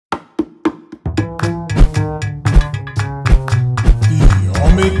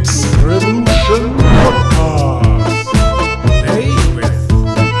Mathematician podcast. Today with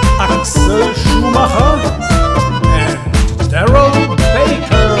Axel Schumacher and Daryl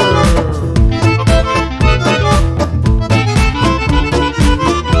Baker.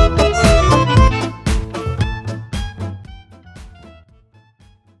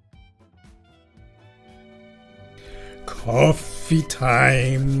 Coffee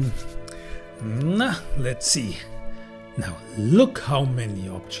time. Let's see. Now look how many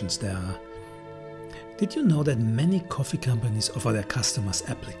options there are. Did you know that many coffee companies offer their customers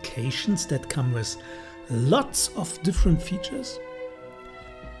applications that come with lots of different features?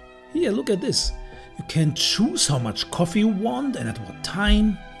 Here, look at this. You can choose how much coffee you want and at what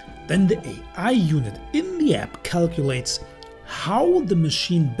time. Then the AI unit in the app calculates how the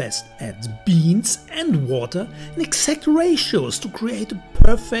machine best adds beans and water in exact ratios to create a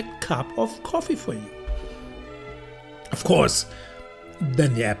perfect cup of coffee for you. Of course,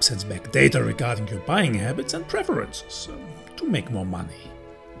 then the app sends back data regarding your buying habits and preferences to make more money.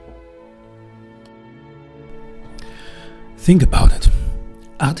 Think about it.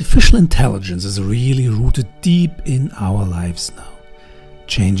 Artificial intelligence is really rooted deep in our lives now,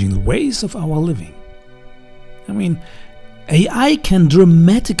 changing the ways of our living. I mean, AI can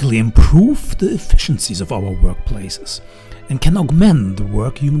dramatically improve the efficiencies of our workplaces and can augment the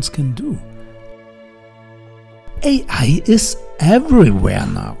work humans can do. AI is everywhere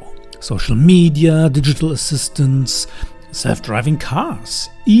now. Social media, digital assistants, self-driving cars,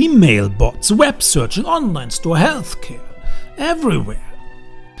 email bots, web searching, online store, healthcare, everywhere.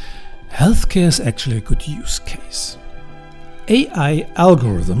 Healthcare is actually a good use case. AI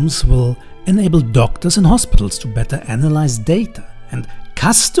algorithms will enable doctors and hospitals to better analyze data and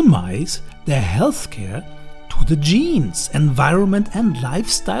customize their healthcare to the genes, environment and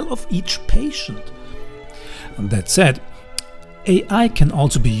lifestyle of each patient. And that said, AI can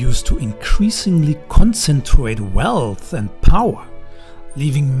also be used to increasingly concentrate wealth and power,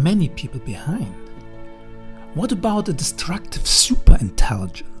 leaving many people behind. What about a destructive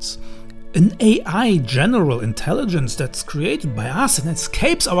superintelligence? An AI general intelligence that's created by us and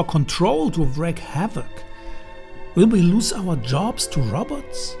escapes our control to wreak havoc. Will we lose our jobs to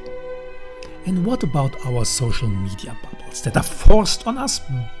robots? And what about our social media bubbles that are forced on us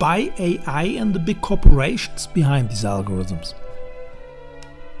by AI and the big corporations behind these algorithms?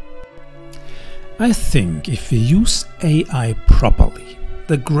 I think if we use AI properly,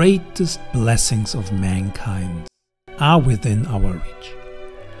 the greatest blessings of mankind are within our reach.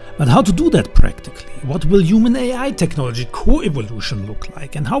 But how to do that practically? What will human AI technology co-evolution look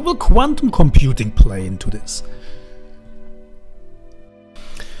like? And how will quantum computing play into this?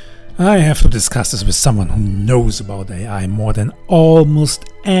 I have to discuss this with someone who knows about AI more than almost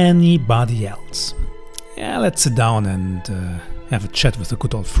anybody else. Yeah, let's sit down and have a chat with a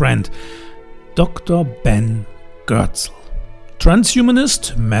good old friend, Dr. Ben Goertzel,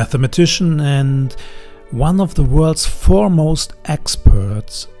 transhumanist, mathematician, and one of the world's foremost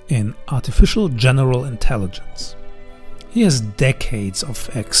experts in artificial general intelligence. He has decades of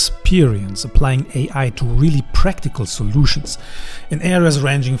experience applying AI to really practical solutions in areas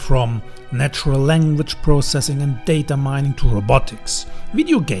ranging from natural language processing and data mining to robotics,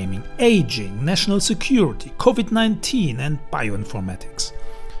 video gaming, aging, national security, COVID-19 and bioinformatics.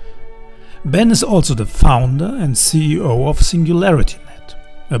 Ben is also the founder and CEO of SingularityNET,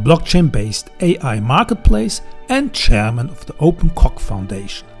 a blockchain-based AI marketplace, and chairman of the OpenCog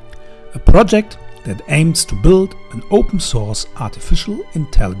Foundation, a project that aims to build an open source artificial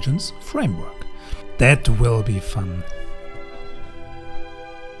intelligence framework. That will be fun.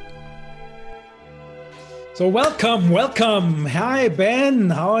 So welcome. Hi Ben,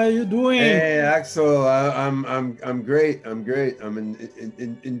 how are you doing? Hey Axel, I'm great. I'm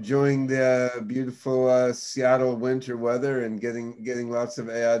enjoying the beautiful Seattle winter weather and getting lots of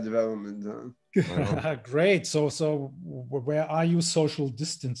AI development done. Great. So where are you social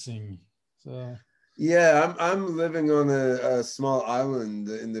distancing? Yeah, I'm living on a small island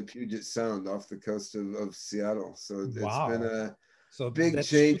in the Puget Sound off the coast of Seattle. So it's been a big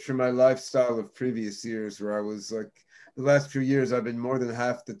change from my lifestyle of previous years, where I was like, the last few years, I've been more than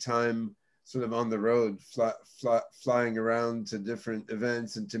half the time sort of on the road, flying around to different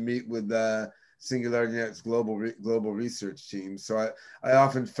events and to meet with SingularityNET's global research team. So I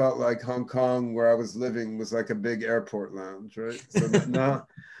often felt like Hong Kong, where I was living, was like a big airport lounge, right? So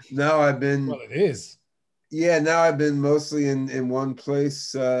now I've been... Well, it is. Yeah, now I've been mostly in one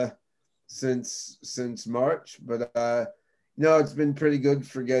place since March, but no, it's been pretty good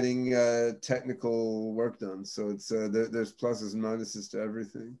for getting technical work done. So it's there's pluses and minuses to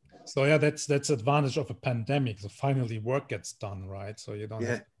everything. So yeah, that's advantage of a pandemic. So finally work gets done, right? So you don't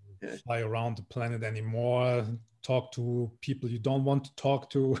have to fly around the planet anymore, talk to people you don't want to talk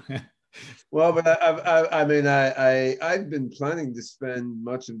to. Well, but I've been planning to spend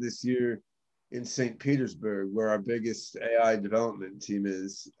much of this year in St. Petersburg, where our biggest AI development team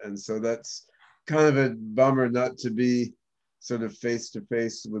is. And so that's kind of a bummer not to be sort of face to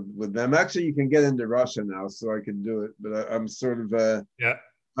face with them. Actually, you can get into Russia now, so I can do it, but I'm sort of yeah.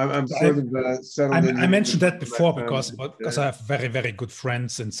 I'm sort of settled in. I mentioned that before because I have very, very good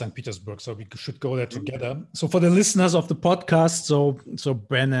friends in St. Petersburg, so we should go there together. So for the listeners of the podcast, so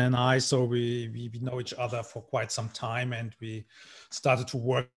Ben and I, so we know each other for quite some time, and we started to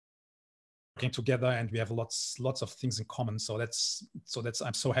working together, and we have lots of things in common. So that's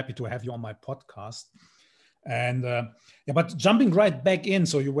I'm so happy to have you on my podcast. And yeah, but jumping right back in,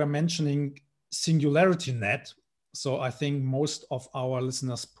 so you were mentioning SingularityNET. So I think most of our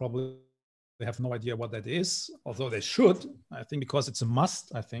listeners probably have no idea what that is, although they should, I think, because it's a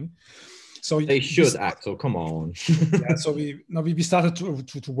must, I think. So they should, Axel, come on. Yeah, so we started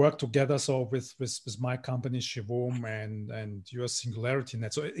to work together, so with my company Shivom and your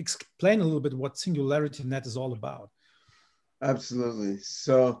SingularityNET. So explain a little bit what SingularityNET is all about. Absolutely.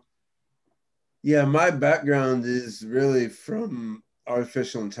 So yeah, my background is really from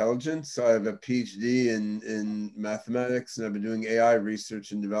artificial intelligence. So I have a PhD in mathematics, and I've been doing AI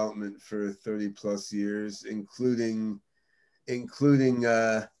research and development for 30 plus years, including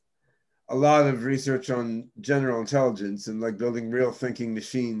a lot of research on general intelligence and like building real thinking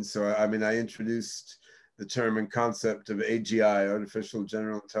machines. So I mean, I introduced the term and concept of AGI, artificial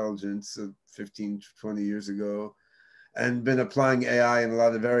general intelligence, 15 to 20 years ago, and been applying AI in a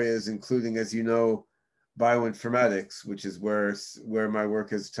lot of areas, including, as you know, bioinformatics, which is where my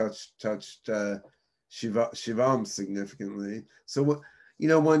work has touched Shivam significantly. So, you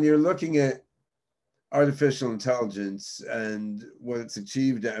know, when you're looking at artificial intelligence and what it's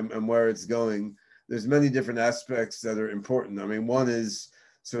achieved and where it's going, there's many different aspects that are important. I mean, one is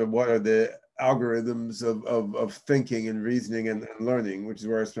sort of what are the algorithms of thinking and reasoning and learning, which is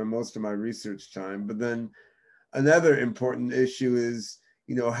where I spend most of my research time. But then another important issue is,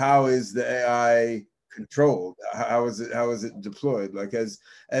 you know, how is the AI controlled? How is it deployed? Like as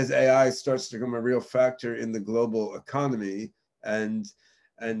AI starts to become a real factor in the global economy and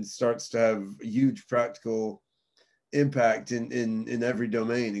starts to have huge practical impact in every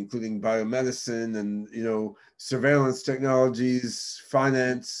domain, including biomedicine and, you know, surveillance technologies,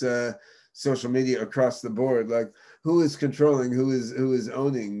 finance, social media, across the board. Like, who is controlling, who is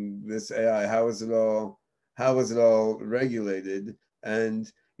owning this AI? How is it all regulated?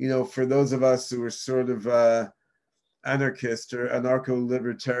 And, you know, for those of us who are sort of anarchist or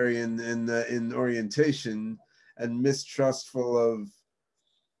anarcho-libertarian in orientation and mistrustful of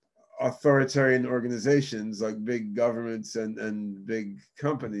authoritarian organizations like big governments and big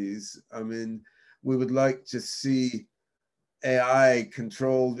companies, I mean, we would like to see AI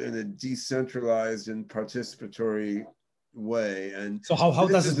controlled in a decentralized and participatory way. And so how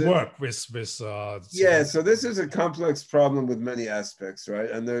does it work with yeah, so this is a complex problem with many aspects, right?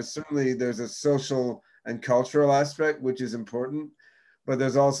 And there's a social and cultural aspect, which is important, but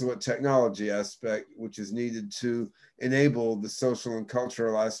there's also a technology aspect which is needed to enable the social and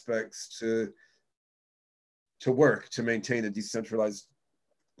cultural aspects to work, to maintain a decentralized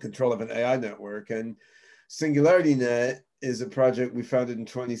control of an AI network. And SingularityNET is a project we founded in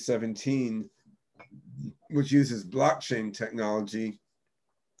 2017, which uses blockchain technology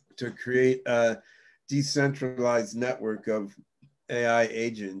to create a decentralized network of AI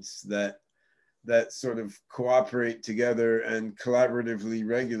agents that sort of cooperate together and collaboratively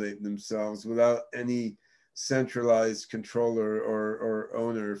regulate themselves without any centralized controller or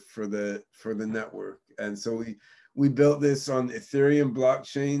owner for the network. And so we built this on Ethereum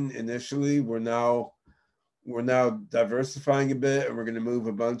blockchain initially. We're now diversifying a bit, and we're going to move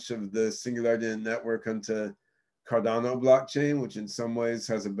a bunch of the SingularityNET network onto Cardano blockchain, which in some ways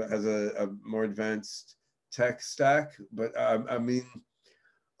has a more advanced tech stack. But I mean,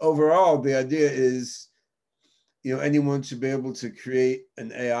 overall, the idea is, you know, anyone should be able to create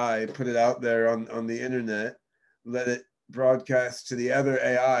an AI, put it out there on the internet, let it broadcast to the other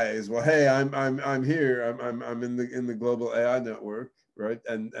AIs. Well, hey, I'm here. I'm in the global AI network, right?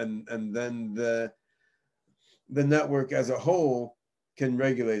 And then the network as a whole can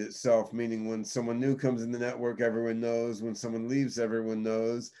regulate itself, meaning when someone new comes in the network, everyone knows. When someone leaves, everyone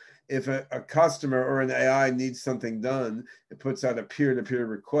knows. If a customer or an AI needs something done, it puts out a peer-to-peer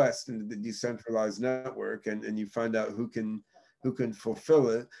request into the decentralized network, and you find out who can fulfill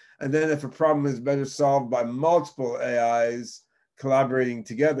it. And then if a problem is better solved by multiple AIs collaborating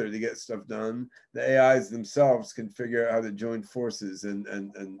together to get stuff done, the AIs themselves can figure out how to join forces and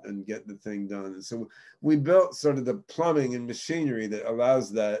get the thing done. And so we built sort of the plumbing and machinery that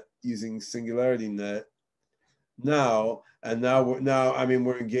allows that using SingularityNET now. And now I mean,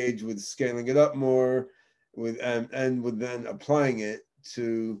 we're engaged with scaling it up more with and with then applying it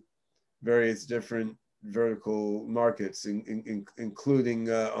to various different vertical markets, including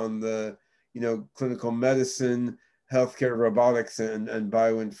on the, you know, clinical medicine, healthcare, robotics, and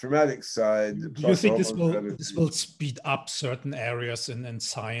bioinformatics side. Do you think this will speed up certain areas in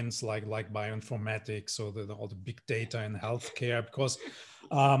science, like bioinformatics or all the big data in healthcare? Because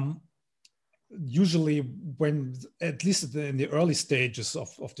usually when, at least in the early stages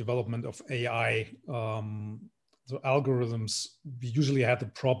of development of AI, the algorithms, we usually had the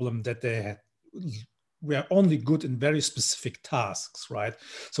problem that they were only good in very specific tasks, right?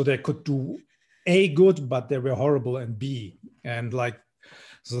 So they could do A good, but they were horrible in B. And like,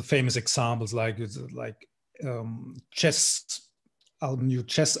 so the famous examples like chess, new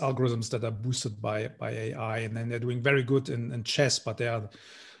chess algorithms that are boosted by AI, and then they're doing very good in chess, but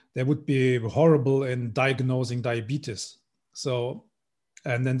they would be horrible in diagnosing diabetes. So,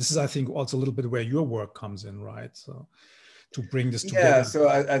 and then this is, I think, also a little bit where your work comes in, right? So to bring this together. Yeah, so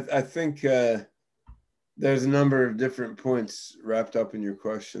I think there's a number of different points wrapped up in your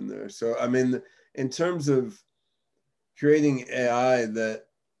question there. So, I mean, in terms of creating AI that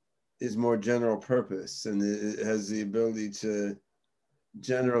is more general purpose and it has the ability to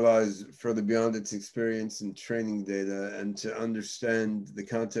generalize further beyond its experience and training data and to understand the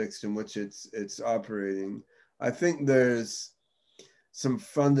context in which it's operating, I think there's some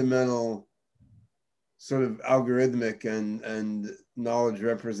fundamental sort of algorithmic and knowledge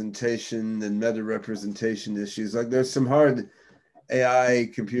representation and meta representation issues. Like there's some hard AI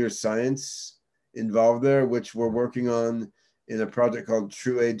computer science involved there, which we're working on in a project called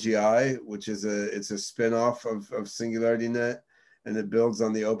True AGI, which is it's a spin-off of SingularityNET, and it builds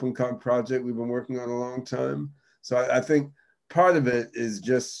on the OpenCog project we've been working on a long time. So I think part of it is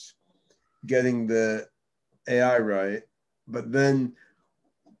just getting the AI right, but then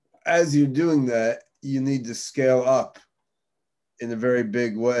as you're doing that, you need to scale up in a very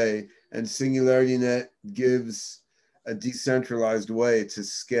big way. And SingularityNET gives a decentralized way to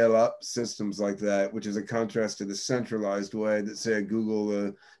scale up systems like that, which is a contrast to the centralized way that, say, a Google,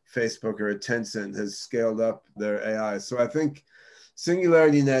 a Facebook, or a Tencent has scaled up their AI. So I think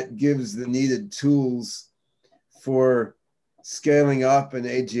SingularityNET gives the needed tools for scaling up an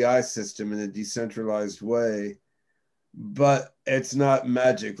AGI system in a decentralized way, but it's not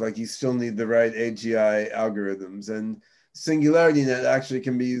magic. Like you still need the right AGI algorithms, and SingularityNET actually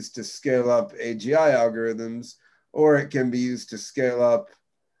can be used to scale up AGI algorithms, or it can be used to scale up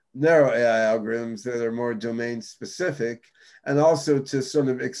narrow AI algorithms that are more domain specific, and also to sort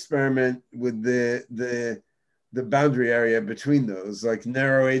of experiment with the boundary area between those, like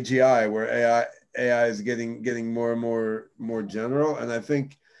narrow AGI, where AI is getting more and more general. And I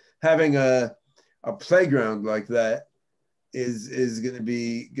think having a playground like that is going to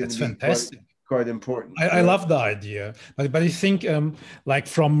be quite important. I love the idea, but I think like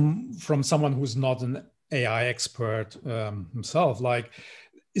from someone who's not an AI expert himself, like,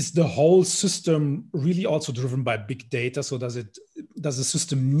 is the whole system really also driven by big data? So does the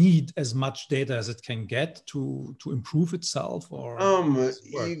system need as much data as it can get to improve itself, or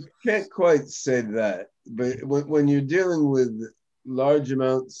you can't quite say that, but when you're dealing with large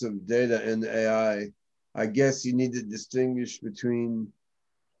amounts of data in AI, I guess you need to distinguish between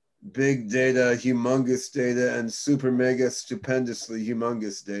big data, humongous data, and super mega stupendously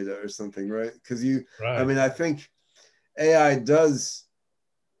humongous data or something, right? Because I mean, I think AI does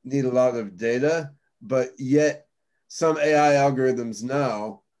need a lot of data, but yet some AI algorithms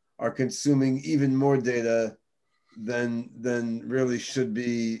now are consuming even more data than really should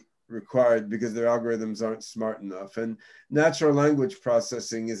be required because their algorithms aren't smart enough. And natural language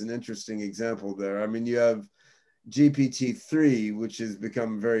processing is an interesting example there. I mean, you have GPT-3, which has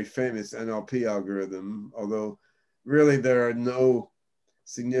become a very famous NLP algorithm, although really there are no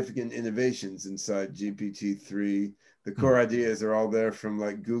significant innovations inside GPT-3. The core ideas are all there from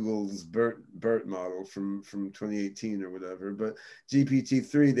like Google's BERT model from 2018 or whatever. But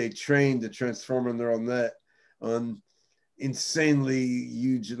GPT-3, they trained a transformer neural net on insanely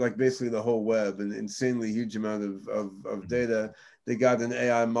huge, like basically the whole web, an insanely huge amount of data. They got an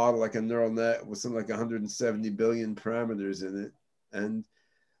AI model, like a neural net with something like 170 billion parameters in it. And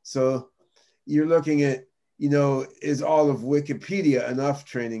so you're looking at, you know, is all of Wikipedia enough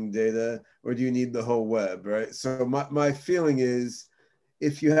training data, or do you need the whole web, right? So my feeling is,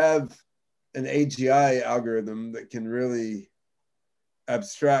 if you have an AGI algorithm that can really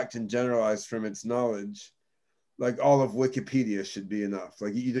abstract and generalized from its knowledge, like all of Wikipedia should be enough.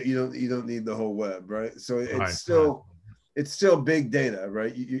 Like you don't need the whole web, right? So it's still big data,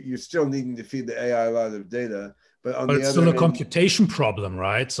 right? You're still needing to feed the AI a lot of data, but on the it's other still a hand, computation problem,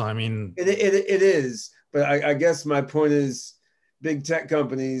 right? So I mean, it is. But I guess my point is, big tech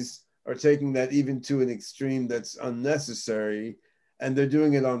companies are taking that even to an extreme that's unnecessary, and they're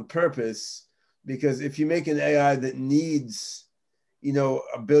doing it on purpose. Because if you make an AI that needs,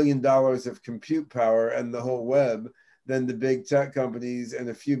 $1 billion of compute power and the whole web, then the big tech companies and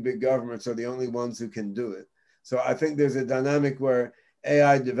a few big governments are the only ones who can do it. So I think there's a dynamic where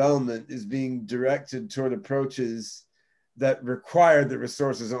AI development is being directed toward approaches that require the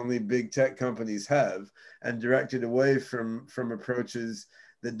resources only big tech companies have, and directed away from approaches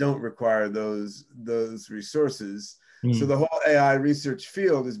that don't require those resources. So the whole AI research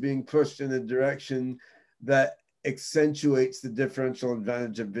field is being pushed in a direction that accentuates the differential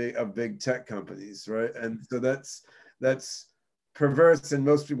advantage of big tech companies, right? And so that's perverse, and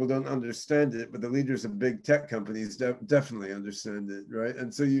most people don't understand it, but the leaders of big tech companies definitely understand it, right?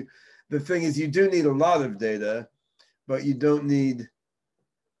 And so the thing is, you do need a lot of data, but you don't need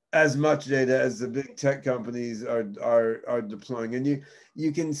as much data as the big tech companies are deploying. And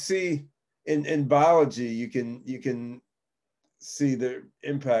you can see in biology, you can see the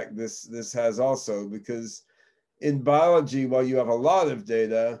impact this has also, because in biology, while you have a lot of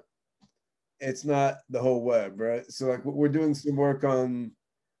data, it's not the whole web, right? So like we're doing some work on,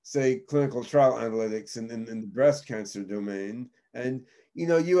 say, clinical trial analytics in the breast cancer domain, and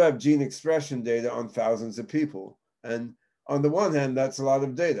you have gene expression data on thousands of people, and on the one hand, that's a lot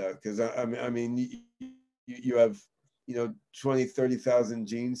of data, because I mean you have 20,000-30,000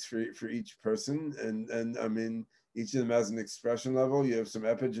 genes for each person, and I mean each of them has an expression level. You have some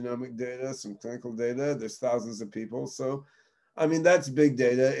epigenomic data, some clinical data. There's thousands of people, so I mean that's big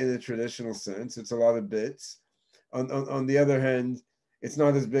data in a traditional sense. It's a lot of bits. On the other hand, it's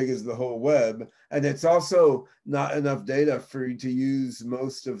not as big as the whole web, and it's also not enough data for you to use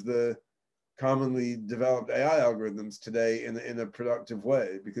most of the commonly developed AI algorithms today in a productive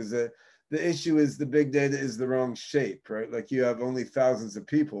way, because the issue is the big data is the wrong shape, right? Like you have only thousands of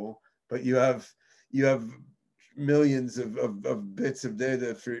people, but you have millions of bits of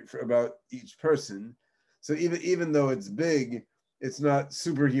data for about each person. So even though it's big, it's not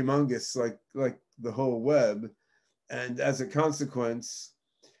super humongous like the whole web. And as a consequence,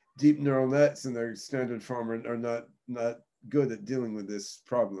 deep neural nets in their standard form are not good at dealing with this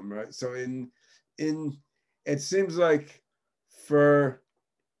problem, right? So it seems like for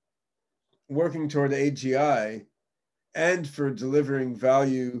working toward AGI and for delivering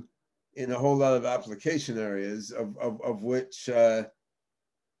value in a whole lot of application areas, of which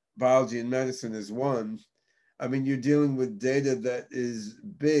biology and medicine is one. I mean, you're dealing with data that is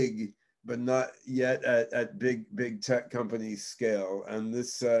big, but not yet at big tech company scale. And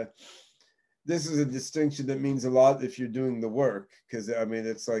this is a distinction that means a lot if you're doing the work, because I mean,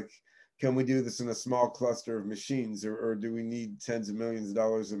 it's like, can we do this in a small cluster of machines, or do we need tens of millions of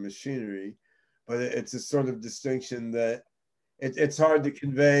dollars of machinery? But it's a sort of distinction that it's hard to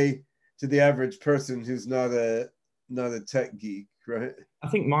convey to the average person who's not a tech geek, right? I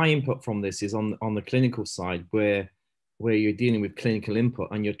think my input from this is on the clinical side, where you're dealing with clinical input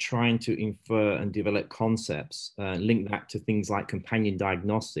and you're trying to infer and develop concepts, link that to things like companion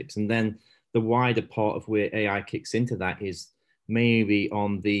diagnostics. And then the wider part of where AI kicks into that is maybe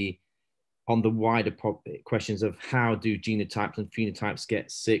on the wider questions of how do genotypes and phenotypes get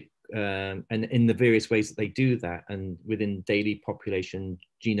sick, and in the various ways that they do that, and within daily population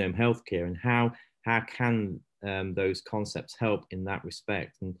genome healthcare, and how can those concepts help in that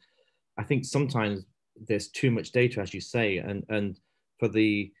respect. And I think sometimes there's too much data, as you say, and for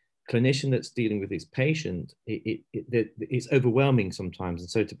the clinician that's dealing with his patient, it's overwhelming sometimes. And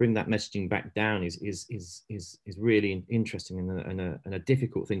so to bring that messaging back down is really interesting and a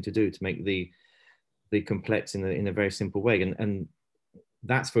difficult thing to do, to make the complex in a very simple way. And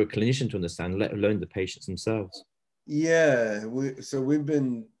that's for a clinician to understand, let alone the patients themselves. Yeah, we've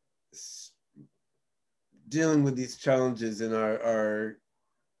been dealing with these challenges in our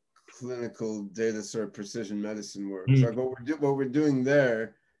clinical data sort of precision medicine work. So like what we're doing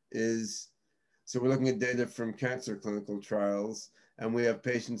there is, so we're looking at data from cancer clinical trials, and we have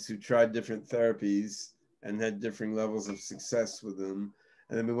patients who tried different therapies and had differing levels of success with them.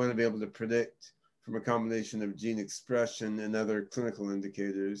 And then we want to be able to predict from a combination of gene expression and other clinical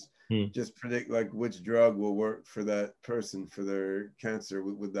indicators, just predict like which drug will work for that person for their cancer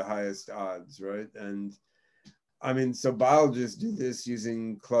with the highest odds, right? And I mean, so biologists do this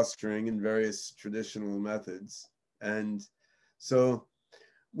using clustering and various traditional methods. And so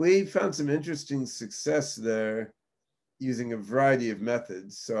We found some interesting success there using a variety of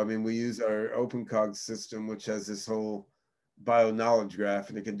methods. So, I mean, we use our OpenCog system, which has this whole bio-knowledge graph,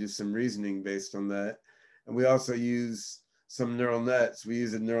 and it can do some reasoning based on that. And we also use some neural nets. We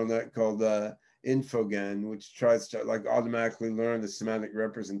use a neural net called Infogan, which tries to like automatically learn the semantic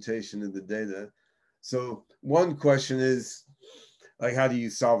representation of the data. So one question is, like, how do you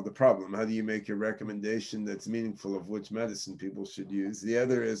solve the problem? How do you make a recommendation that's meaningful of which medicine people should use? The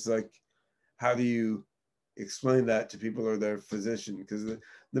other is like, how do you explain that to people or their physician? Because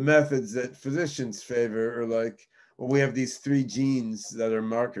the methods that physicians favor are like, well, we have these 3 genes that are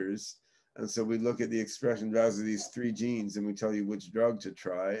markers. And so we look at the expression values of these 3 genes and we tell you which drug to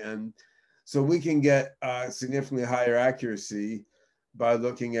try. And so we can get significantly higher accuracy by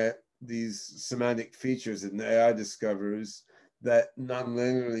looking at these semantic features that an AI discovers that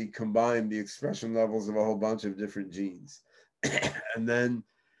non-linearly combine the expression levels of a whole bunch of different genes. And then,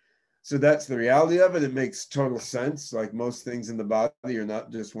 so that's the reality of it. It makes total sense. Like most things in the body are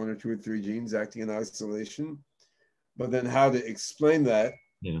not just 1 or 2 or 3 genes acting in isolation. But then how to explain that,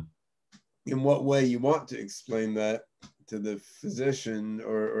 in what way you want to explain that to the physician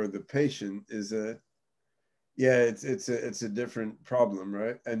or the patient is it's a different problem,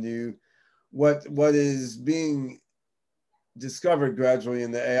 right? And what is being discovered gradually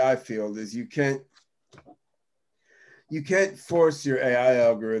in the AI field is you can't force your AI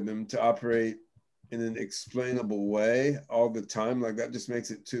algorithm to operate in an explainable way all the time. Like that just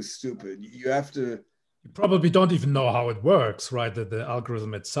makes it too stupid. You have to. You probably don't even know how it works, right? The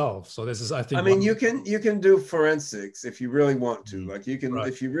algorithm itself. So this is, I think. I mean, you can do forensics if you really want to. Like you can,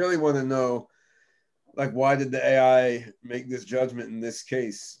 if you really want to know, like why did the AI make this judgment in this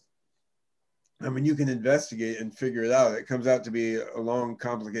case? I mean, you can investigate and figure it out. It comes out to be a long,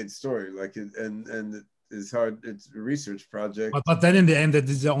 complicated story. Like and it is hard. It's a research project. But then in the end,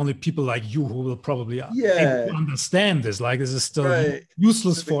 these are only people like you who will probably able to understand this. Like this is still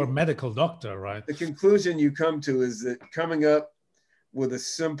useless for a medical doctor, right? The conclusion you come to is that coming up with a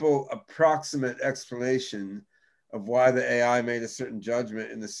simple, approximate explanation of why the AI made a certain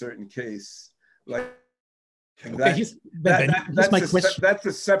judgment in a certain case, like that's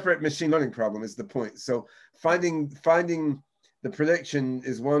a separate machine learning problem is the point. So finding the prediction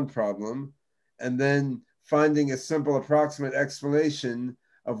is one problem, and then finding a simple approximate explanation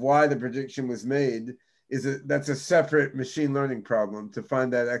of why the prediction was made that's a separate machine learning problem to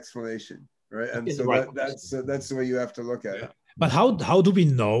find that explanation, right? And so that's the way you have to look at it. But how do we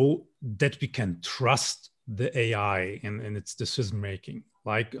know that we can trust the AI in its decision making?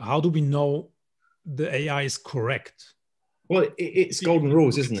 Like, how do we know the AI is correct? Well, it's golden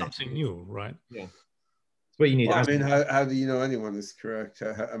rules, isn't it? Something new, right? Yeah. It's what you need. Well, I mean, how do you know anyone is correct?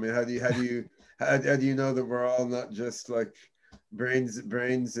 I mean, how do you know that we're all not just like brains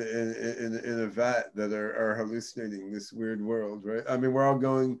in a vat that are hallucinating this weird world, right? I mean, we're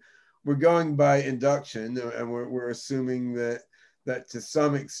going by induction, and we're assuming that to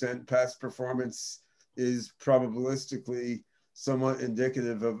some extent past performance is probabilistically somewhat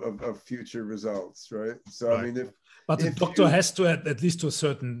indicative of future results, right? So right. I mean, but the doctor has to at least to a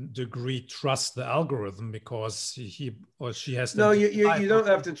certain degree trust the algorithm because he or she has to. No, you don't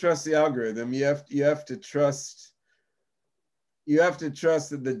have to trust the algorithm. You have to trust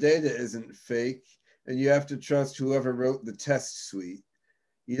that the data isn't fake, and you have to trust whoever wrote the test suite.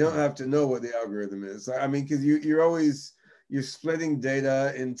 You don't have to know what the algorithm is. I mean, because you're splitting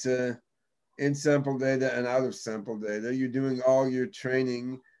data into in-sample data and out-of-sample data. You're doing all your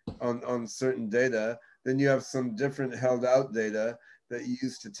training on certain data. Then you have some different held-out data that you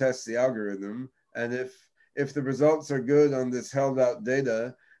use to test the algorithm. And if the results are good on this held-out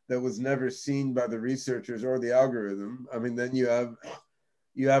data that was never seen by the researchers or the algorithm, I mean, then you have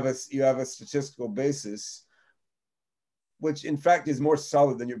a statistical basis, which in fact is more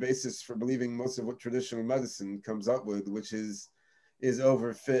solid than your basis for believing most of what traditional medicine comes up with, which is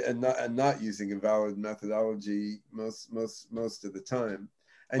overfit and not using a valid methodology most of the time.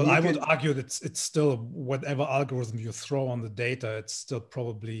 And well, I would argue that it's still whatever algorithm you throw on the data, it's still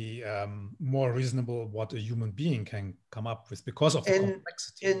probably more reasonable what a human being can come up with because of the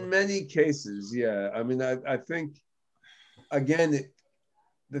complexity. In many cases, yeah. I mean, I think, again,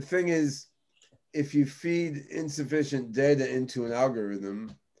 the thing is, if you feed insufficient data into an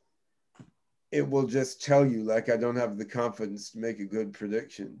algorithm, it will just tell you, like, I don't have the confidence to make a good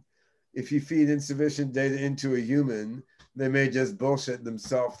prediction. If you feed insufficient data into a human, they may just bullshit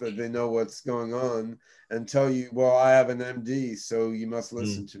themselves that they know what's going on and tell you, well, I have an MD, so you must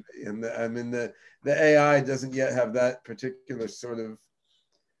listen to me. And I mean, the AI doesn't yet have that particular sort of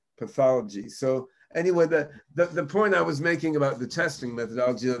pathology. So anyway, the point I was making about the testing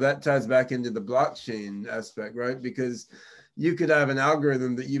methodology, that ties back into the blockchain aspect, right? Because you could have an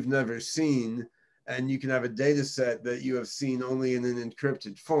algorithm that you've never seen, and you can have a data set that you have seen only in an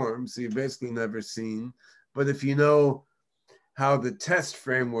encrypted form, so you've basically never seen. But if you know how the test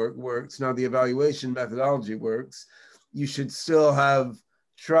framework works, now the evaluation methodology works, you should still have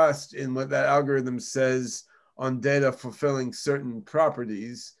trust in what that algorithm says on data fulfilling certain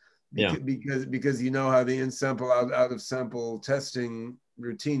properties, because you know how the in-sample, out-of-sample testing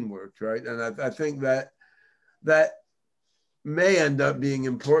routine worked, right? And I think that may end up being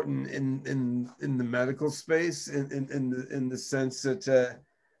important in the medical space, in the sense that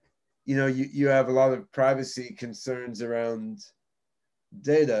you have a lot of privacy concerns around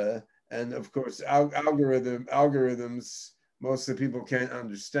data, and of course algorithms most of the people can't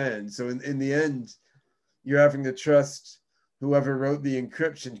understand. So in the end, you're having to trust whoever wrote the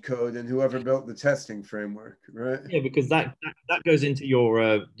encryption code and whoever built the testing framework, right? Yeah, because that goes into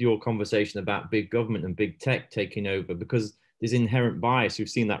your conversation about big government and big tech taking over, because there's inherent bias. We've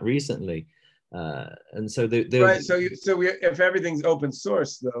seen that recently, and so right. So if everything's open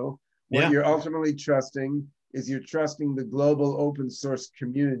source, though, what you're ultimately trusting is you're trusting the global open source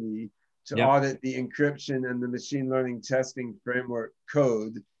community to audit the encryption and the machine learning testing framework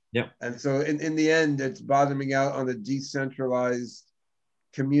code. Yeah. And so in the end, it's bottoming out on a decentralized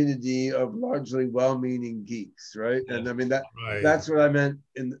community of largely well-meaning geeks, right? And I mean that's what I meant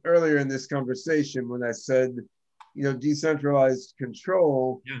earlier in this conversation when I said, decentralized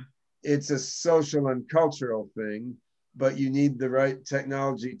control. Yeah. It's a social and cultural thing, but you need the right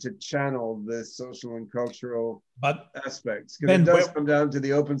technology to channel the social and cultural aspects. Because it does come down to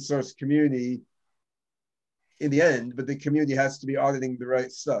the open source community in the end, but the community has to be auditing the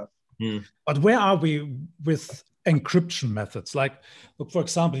right stuff. But where are we with encryption methods? Like, look, for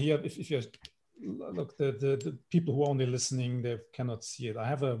example, here, if you look, the people who are only listening, they cannot see it. I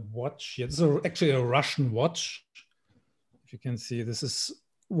have a watch here. This is actually a Russian watch. If you can see,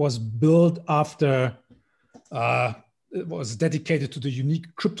 was built after, it was dedicated to the unique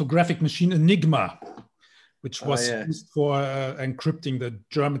cryptographic machine Enigma, which was used for encrypting the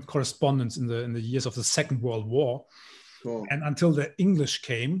German correspondence in the years of the Second World War. Cool. And until the English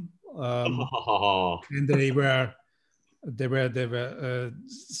came, and they were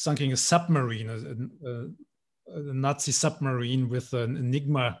sunking a submarine, a Nazi submarine with an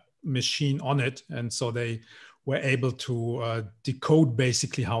Enigma machine on it, and so they were able to decode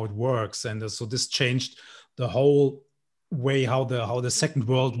basically how it works, and so this changed the whole way how the Second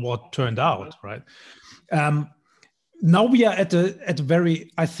World War turned out, right? Now we are at a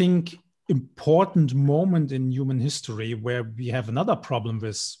very, I think, important moment in human history where we have another problem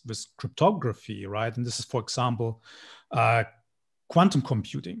with cryptography, right? And this is, for example, quantum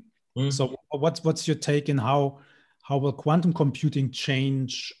computing. So what's your take in how will quantum computing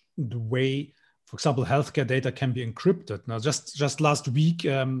change the way, for example, healthcare data can be encrypted? Now, just last week,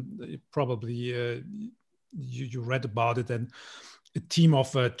 probably you read about it, and a team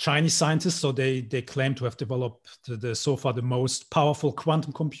of Chinese scientists, so they claim to have developed so far the most powerful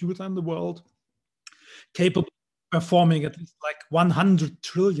quantum computer in the world, capable of performing at least like 100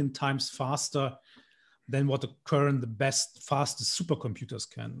 trillion times faster than what the fastest supercomputers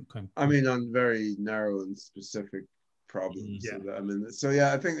can. I mean, on very narrow and specific problems. Yeah. I mean,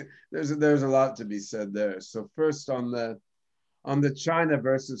 I think there's a lot to be said there. So first, on the China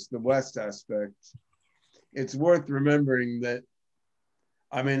versus the West aspect, it's worth remembering that,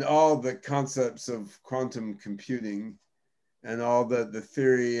 I mean, all the concepts of quantum computing and all the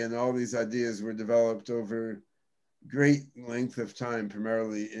theory and all these ideas were developed over great length of time,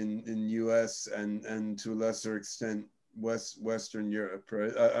 primarily in US and to a lesser extent Western Europe,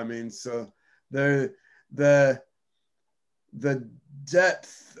 right? I mean, so the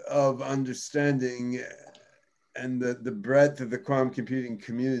depth of understanding and the breadth of the quantum computing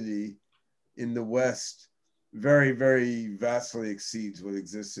community in the West very, very vastly exceeds what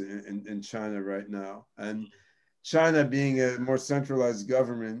exists in China right now. And China, being a more centralized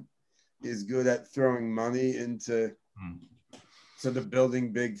government, is good at throwing money into sort of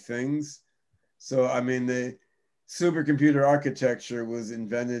building big things. So, I mean, the supercomputer architecture was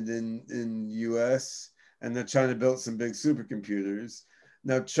invented in US, and then China built some big supercomputers.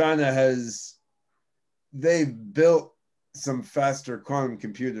 Now, they've built some faster quantum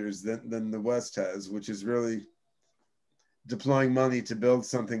computers than the West has, which is really deploying money to build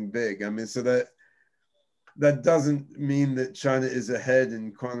something big. I mean, so that doesn't mean that China is ahead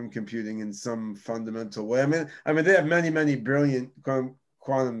in quantum computing in some fundamental way. I mean, they have many, many brilliant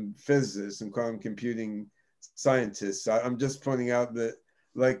quantum physicists and quantum computing scientists. I'm just pointing out that,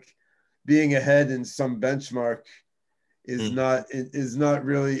 like, being ahead in some benchmark is not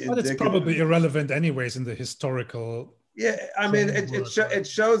really indicative. But it's probably irrelevant anyways in the historical. Yeah, I mean, it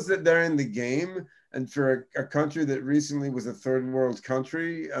shows that they're in the game, and for a country that recently was a third world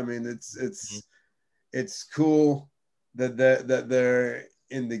country, I mean, it's cool that they're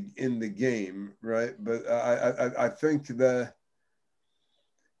in the game, right? But I think the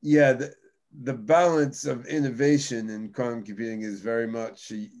balance of innovation in quantum computing is very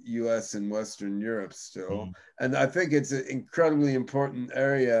much US and Western Europe still. And I think it's an incredibly important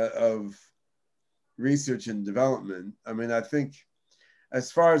area of research and development. I mean, I think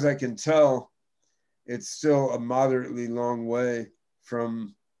as far as I can tell, it's still a moderately long way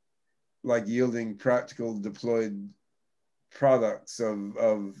from like yielding practical deployed products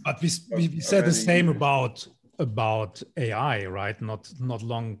but we said the same about AI, right? Not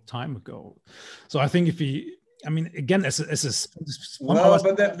long time ago. So I think again, there's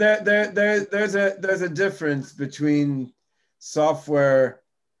a difference between software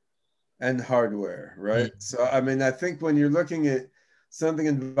and hardware, right? So I mean, I think when you're looking at something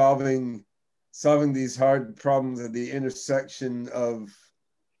involving solving these hard problems at the intersection of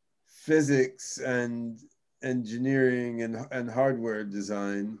physics and engineering and hardware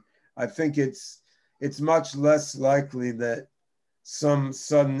design, I think it's much less likely that some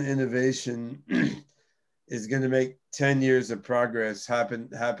sudden innovation is going to make 10 years of progress happen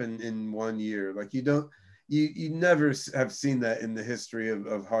in 1 year. Like you never have seen that in the history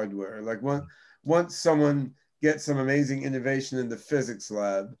of hardware. Like once someone gets some amazing innovation in the physics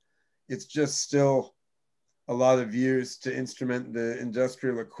lab, it's just still a lot of years to instrument the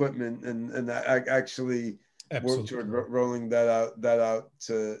industrial equipment and actually work toward rolling that out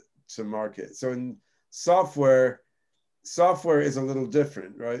to market. So in software is a little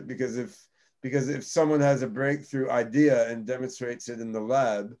different, right? Because if someone has a breakthrough idea and demonstrates it in the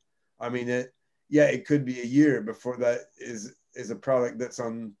lab, I mean, it could be a year before that is a product that's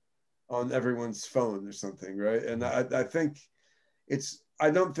on everyone's phone or something, right? And I think I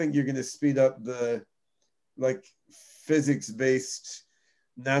don't think you're going to speed up the like physics-based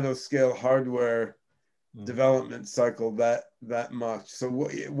nanoscale hardware development cycle that much. So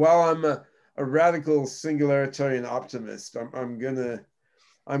while I'm a radical singularitarian optimist, I'm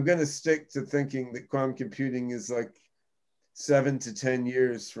gonna stick to thinking that quantum computing is like 7 to 10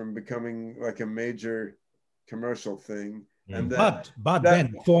 years from becoming like a major commercial thing. And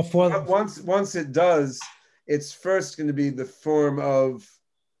then once it does, it's first going to be the form of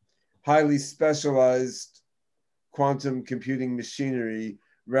highly specialized quantum computing machinery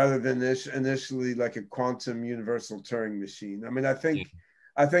rather than initially like a quantum universal Turing machine. I mean, I think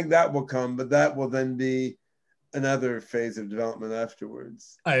that will come, but that will then be another phase of development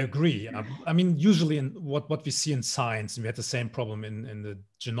afterwards. I agree. I mean, usually in what we see in science, and we had the same problem in the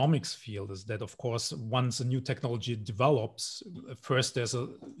genomics field, is that, of course, once a new technology develops, first there's a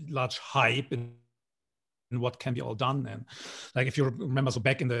large hype in what can be all done. And like, if you remember, so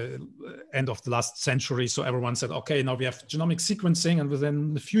back in the end of the last century, so everyone said, okay, now we have genomic sequencing, and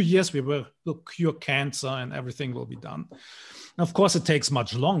within a few years we will cure cancer and everything will be done. And of course, it takes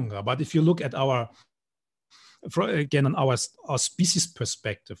much longer. But if you look at on our species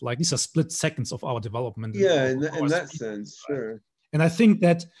perspective, like these are split seconds of our development. Yeah, in that sense, sure. And I think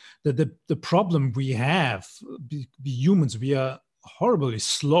that the problem we have, we humans, we are horribly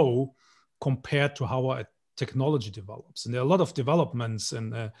slow compared to how our technology develops. And there are a lot of developments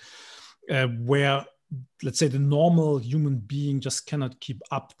and where, let's say, the normal human being just cannot keep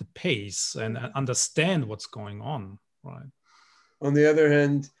up the pace and understand what's going on, right? On the other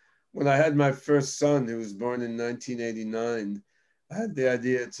hand, when I had my first son, who was born in 1989, I had the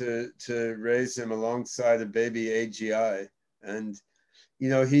idea to raise him alongside a baby AGI. And,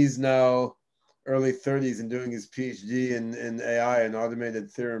 he's now early 30s and doing his PhD in AI and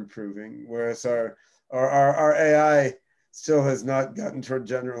automated theorem proving, whereas our AI still has not gotten toward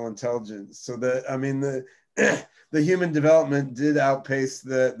general intelligence. So the human development did outpace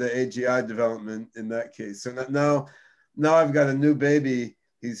the AGI development in that case. So now I've got a new baby.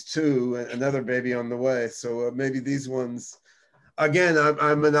 He's 2, and another baby on the way. So maybe these ones, again,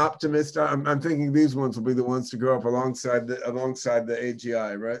 I'm an optimist. I'm thinking these ones will be the ones to grow up alongside the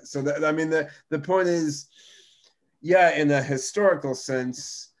AGI, right? So the point is, in a historical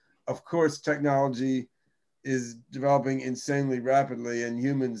sense, of course, technology is developing insanely rapidly, and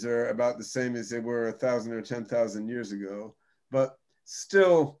humans are about the same as they were 1,000 or 10,000 years ago. But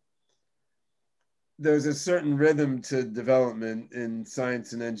still, there's a certain rhythm to development in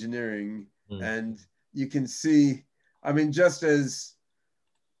science and engineering. And you can see, just as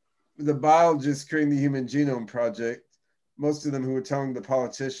the biologists creating the Human Genome Project most of them who were telling the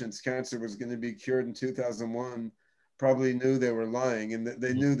politicians cancer was going to be cured in 2001 probably knew they were lying, and that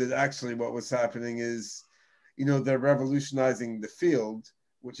they knew that actually what was happening is, you know, they're revolutionizing the field,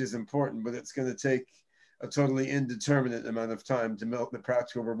 which is important, but it's going to take a totally indeterminate amount of time to milk the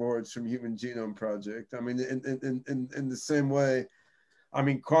practical rewards from Human Genome Project. I mean, in the same way, I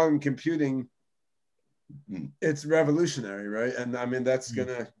mean, quantum computing, it's revolutionary, right? And I mean,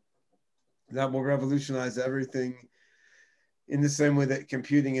 that will revolutionize everything in the same way that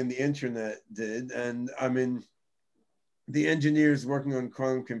computing and the internet did. And I mean, the engineers working on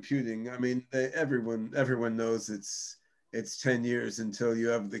quantum computing, I mean, everyone knows it's 10 years until you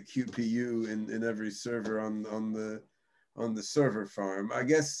have the QPU in every server on the server farm. I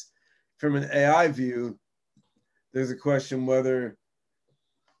guess from an AI view, there's a question whether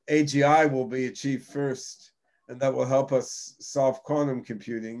AGI will be achieved first, and that will help us solve quantum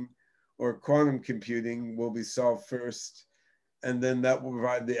computing, or quantum computing will be solved first, and then that will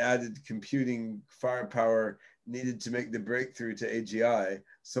provide the added computing firepower needed to make the breakthrough to AGI.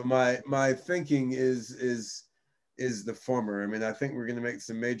 So my thinking is the former. I mean, I think we're going to make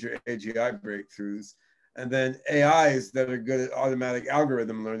some major AGI breakthroughs, and then AIs that are good at automatic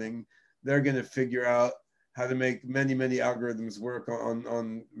algorithm learning, they're going to figure out how to make many algorithms work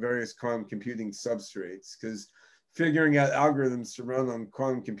on various quantum computing substrates, because figuring out algorithms to run on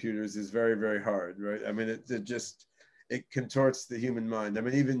quantum computers is very hard, right? I mean, it contorts the human mind. I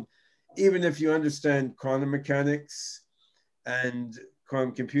mean, even if you understand quantum mechanics and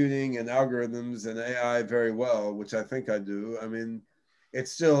quantum computing and algorithms and AI very well, which I think I do, I mean,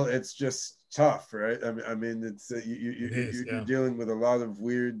 it's just tough, right? I mean, you're dealing with a lot of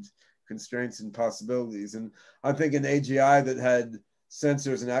weird constraints and possibilities. And I think an AGI that had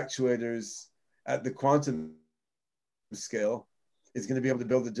sensors and actuators at the quantum scale is going to be able to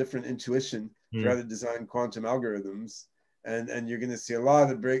build a different intuition for how to design quantum algorithms. And you're going to see a lot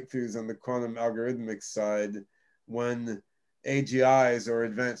of breakthroughs on the quantum algorithmic side when AGIs or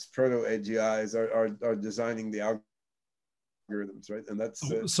advanced proto-AGIs are designing the algorithms, right? And that's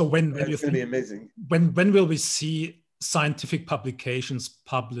so when that's going to be amazing. When will we see scientific publications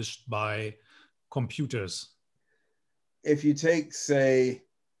published by computers? If you take, say,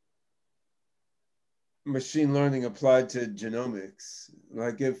 machine learning applied to genomics,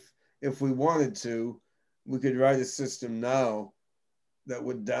 like if we wanted to, we could write a system now that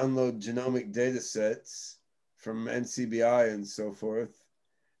would download genomic data sets from NCBI and so forth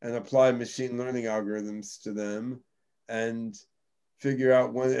and apply machine learning algorithms to them and figure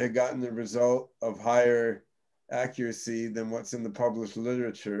out when it had gotten the result of higher accuracy than what's in the published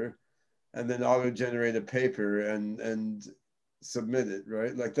literature, and then auto-generate a paper and submit it,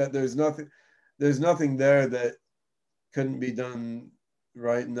 right? Like that, there's nothing there that couldn't be done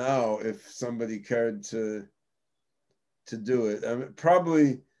right now if somebody cared to do it. I mean,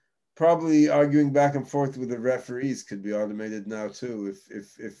 probably arguing back and forth with the referees could be automated now too,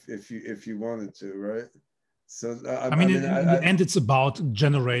 if you wanted to, right? So I mean, in the end, it's about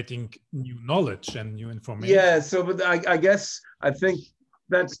generating new knowledge and new information. Yeah. So, but I guess I think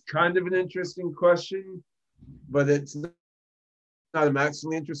that's kind of an interesting question, but it's not a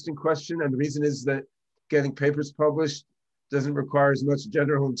maximally interesting question. And the reason is that getting papers published doesn't require as much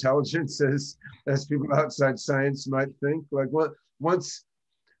general intelligence as people outside science might think. Like once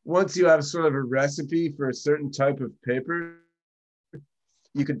you have sort of a recipe for a certain type of paper,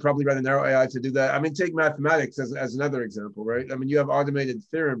 you could probably run a narrow AI to do that. I mean, take mathematics as another example, right? I mean, you have automated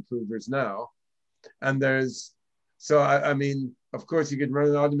theorem provers now, and I mean, of course, you could run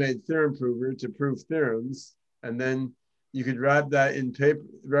an automated theorem prover to prove theorems, and then you could wrap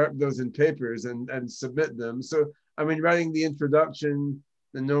those in papers and submit them. So, I mean, writing the introduction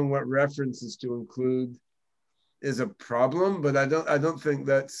and knowing what references to include is a problem, but I don't think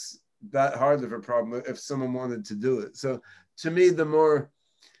that's that hard of a problem if someone wanted to do it. So, to me, the more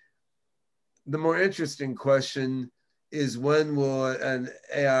interesting question is, when will an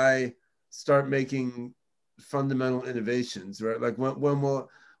AI start making fundamental innovations, right? Like when will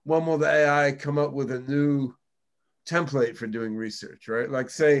the AI come up with a new template for doing research, right? Like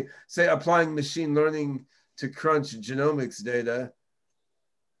say applying machine learning to crunch genomics data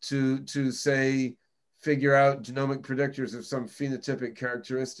to say figure out genomic predictors of some phenotypic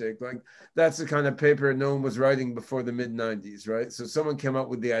characteristic. Like that's the kind of paper no one was writing before the mid-90s, right? So someone came up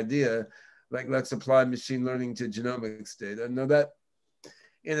with the idea, like, let's apply machine learning to genomics data. No, that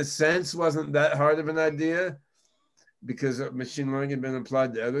in a sense wasn't that hard of an idea because machine learning had been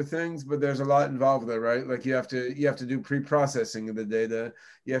applied to other things, but there's a lot involved there, right? Like you have to do pre-processing of the data.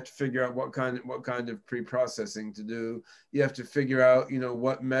 You have to figure out what kind of pre-processing to do. You have to figure out,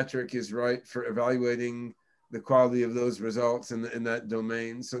 what metric is right for evaluating the quality of those results in that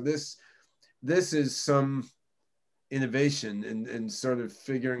domain. So this is some innovation in sort of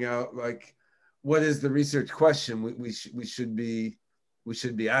figuring out like what is the research question we should be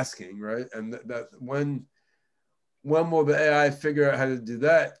asking, right? And that when will the AI figure out how to do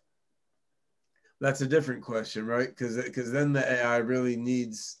that? That's a different question, right? Because then the AI really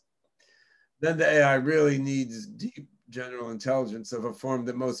needs deep general intelligence of a form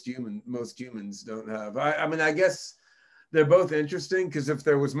that most humans don't have. I mean, I guess they're both interesting, because if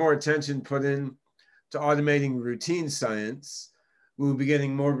there was more attention put in to automating routine science, we would be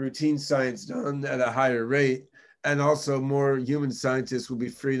getting more routine science done at a higher rate, and also more human scientists will be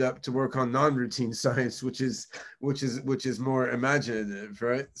freed up to work on non-routine science, which is more imaginative,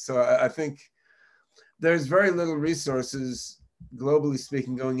 right? So I think there's very little resources, globally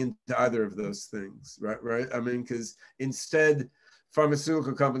speaking, going into either of those things, right? I mean, because instead,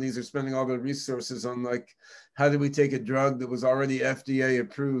 pharmaceutical companies are spending all their resources on like, how do we take a drug that was already FDA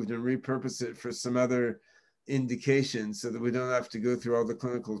approved and repurpose it for some other indication so that we don't have to go through all the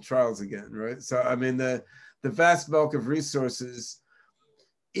clinical trials again, right? So I mean, the vast bulk of resources,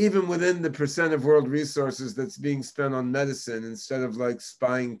 even within the percent of world resources that's being spent on medicine instead of like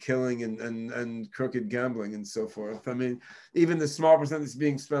spying, killing, and crooked gambling and so forth. I mean, even the small percent that's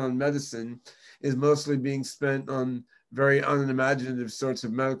being spent on medicine is mostly being spent on very unimaginative sorts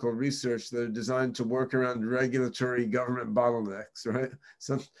of medical research that are designed to work around regulatory government bottlenecks, right?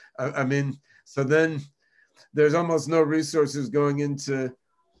 So, I mean, so then there's almost no resources going into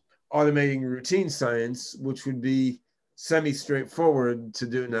automating routine science, which would be semi-straightforward to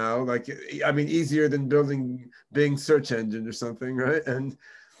do now. Like, I mean, easier than building Bing search engine or something, right? And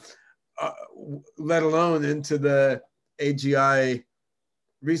let alone into the AGI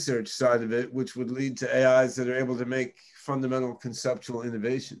research side of it, which would lead to AIs that are able to make fundamental conceptual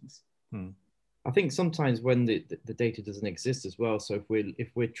innovations. I think sometimes when the data doesn't exist as well. So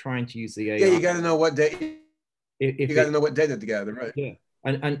if we're trying to use the AI, yeah, you got to know what data. You got to know what data to gather, right? Yeah,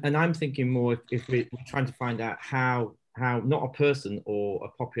 and I'm thinking more if we're trying to find out how not a person or a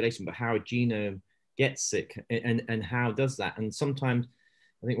population, but how a genome gets sick, and how does that. And sometimes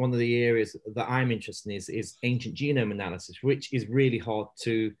I think one of the areas that I'm interested in is ancient genome analysis, which is really hard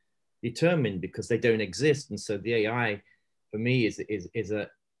to determine because they don't exist. And so the AI for me is a,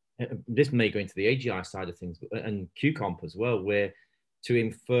 this may go into the AGI side of things and QComp as well, where to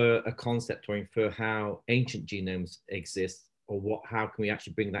infer a concept or infer how ancient genomes exist, or how can we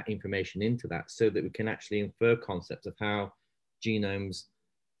actually bring that information into that so that we can actually infer concepts of how genomes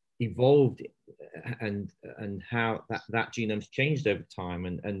evolved and how that genome's changed over time,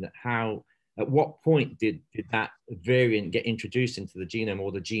 and how, at what point did that variant get introduced into the genome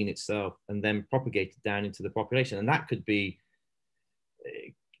or the gene itself and then propagated down into the population. And that could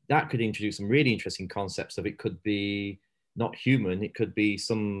introduce some really interesting concepts of, it could be not human, it could be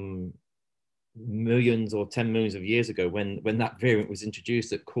some millions or 10 millions of years ago when that variant was introduced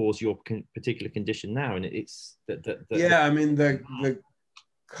that caused your particular condition now. And it's I mean, the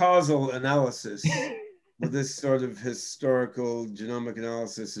causal analysis with this sort of historical genomic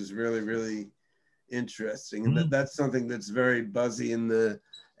analysis is really, really interesting. And that's something that's very buzzy in the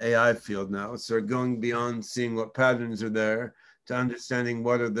AI field now. So going beyond seeing what patterns are there to understanding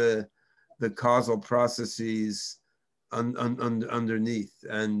what are the causal processes underneath.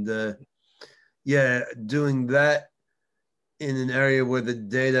 And doing that in an area where the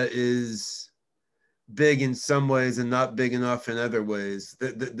data is big in some ways and not big enough in other ways.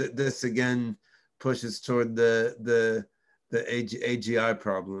 This again pushes toward the AGI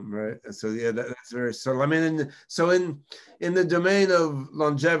problem, right? So that's very subtle. I mean, in the domain of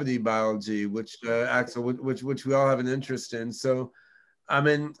longevity biology, which Axel, which we all have an interest in. So, I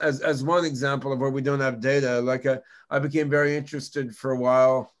mean, as one example of where we don't have data, like I became very interested for a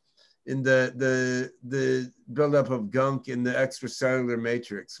while in the buildup of gunk in the extracellular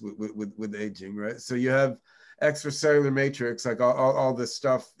matrix with aging, right? So you have extracellular matrix, like all the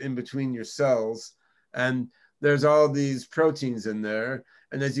stuff in between your cells, and there's all these proteins in there.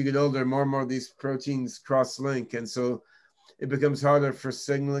 And as you get older, more and more of these proteins cross-link. And so it becomes harder for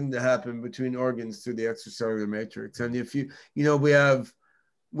signaling to happen between organs through the extracellular matrix. And if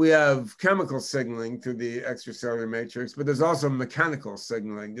we have chemical signaling through the extracellular matrix, but there's also mechanical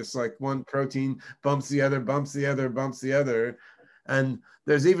signaling, just like one protein bumps the other, bumps the other, bumps the other. And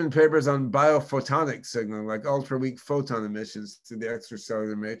there's even papers on biophotonic signaling, like ultra weak photon emissions through the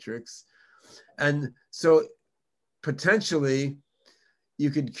extracellular matrix. And so potentially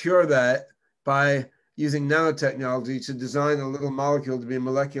you could cure that by using nanotechnology to design a little molecule to be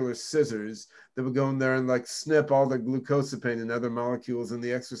molecular scissors that would go in there and like snip all the glucosapane and other molecules in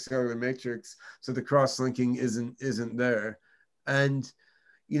the extracellular matrix, so the cross-linking isn't there. And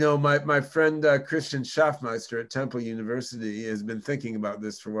you know, my friend Christian Schaffmeister at Temple University has been thinking about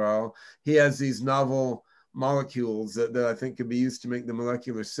this for a while. He has these novel molecules that I think could be used to make the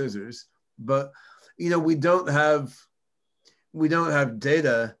molecular scissors. But you know, we don't have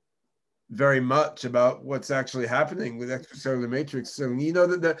data very much about what's actually happening with extracellular matrix. So you know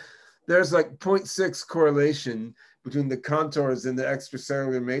that there's like 0.6 correlation between the contours in the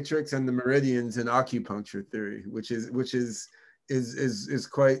extracellular matrix and the meridians in acupuncture theory, which is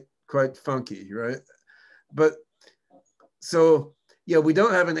quite funky, right? But so yeah, we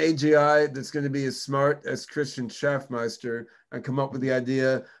don't have an AGI that's going to be as smart as Christian Schaffmeister and come up with the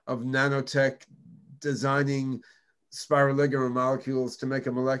idea of nanotech designing spiraligomer molecules to make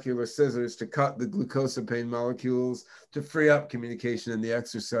a molecular scissors to cut the glucosapane molecules to free up communication in the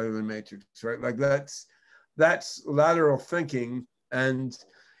extracellular matrix, right? Like that's lateral thinking. And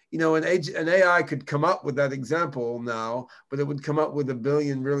you know, an AI could come up with that example now, but it would come up with a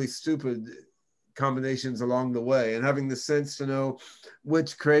billion really stupid combinations along the way. And having the sense to know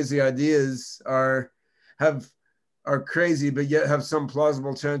which crazy ideas are crazy, but yet have some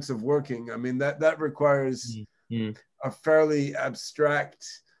plausible chance of working. I mean, that requires a fairly abstract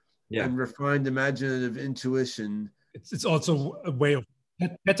and refined imaginative intuition. It's also a way of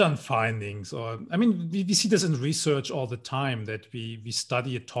pattern findings, or I mean, we see this in research all the time, that we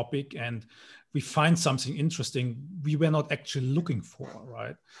study a topic and we find something interesting we were not actually looking for,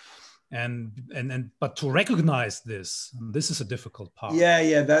 right? But to recognize this is a difficult part.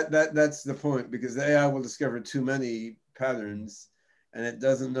 Yeah, that's the point, because the AI will discover too many patterns and it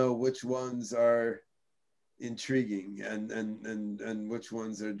doesn't know which ones are intriguing and which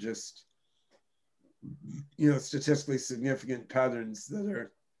ones are just, you know, statistically significant patterns that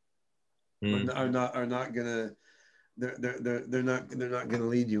are not gonna they're not gonna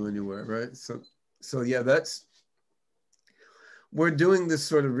lead you anywhere, right? So yeah, we're doing this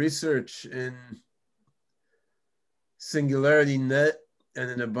sort of research in SingularityNET and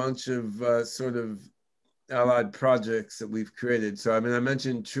in a bunch of sort of allied projects that we've created. So I mean, I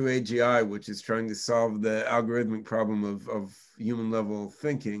mentioned True AGI, which is trying to solve the algorithmic problem of human level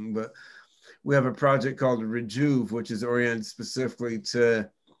thinking, but we have a project called Rejuve, which is oriented specifically to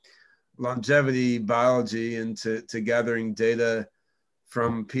longevity biology and to gathering data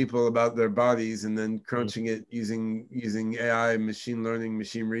from people about their bodies and then crunching it using AI, machine learning,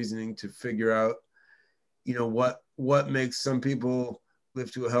 machine reasoning to figure out, you know, what makes some people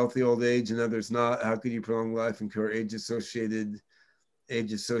live to a healthy old age and others not. How could you prolong life and cure age-associated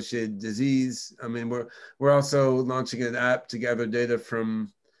disease? I mean, we're also launching an app to gather data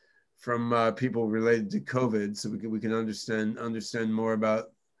from people related to COVID, so we can understand more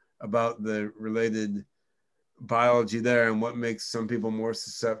about the related biology there and what makes some people more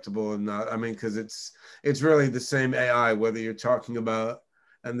susceptible and not. I mean, because it's really the same AI, whether you're talking about,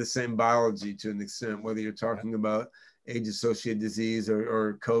 and the same biology to an extent, whether you're talking about age-associated disease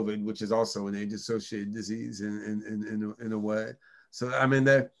or COVID, which is also an age-associated disease in a way. So I mean,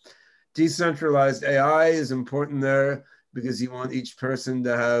 the decentralized AI is important there because you want each person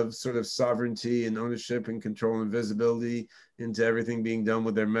to have sort of sovereignty and ownership and control and visibility into everything being done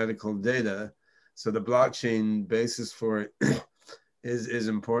with their medical data. So the blockchain basis for it is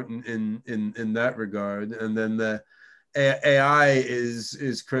important in that regard. And then the AI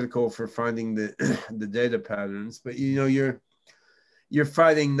is critical for finding the data patterns. But you know, you're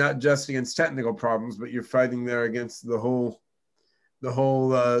fighting not just against technical problems, but you're fighting there against the whole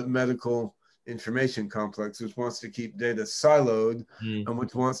medical information complex, which wants to keep data siloed and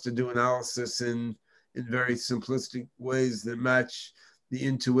which wants to do analysis in very simplistic ways that match the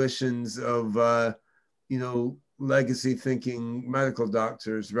intuitions of you know, legacy thinking medical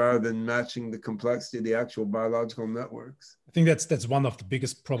doctors rather than matching the complexity of the actual biological networks. I think that's one of the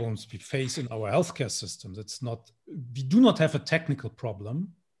biggest problems we face in our healthcare systems. We do not have a technical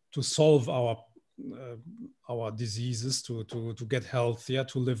problem to solve our diseases, to get healthier,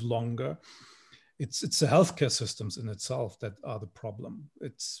 to live longer. It's the healthcare systems in itself that are the problem.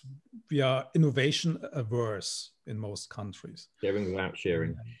 We are innovation averse in most countries. Sharing without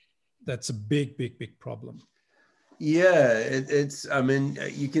sharing. That's a big problem. Yeah, it's. I mean,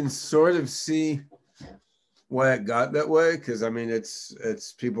 you can sort of see why it got that way, because I mean,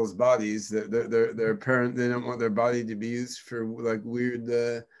 it's people's bodies. They're parent. They don't want their body to be used for like weird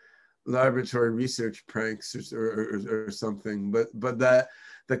laboratory research pranks or something. But that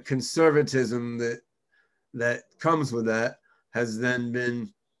the conservatism that comes with that has then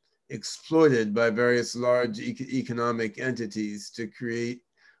been exploited by various large economic entities to create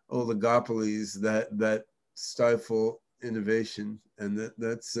oligopolies that stifle innovation. And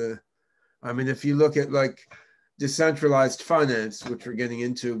that's I mean, if you look at like decentralized finance, which we're getting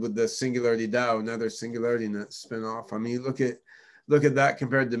into with the Singularity DAO, another SingularityNET spinoff. I mean, look at that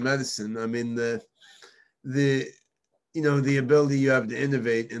compared to medicine. I mean, the ability you have to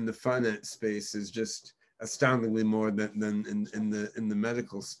innovate in the finance space is just astoundingly more than in the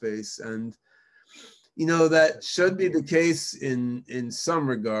medical space. And that should be the case in some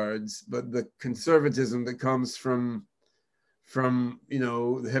regards, but the conservatism that comes from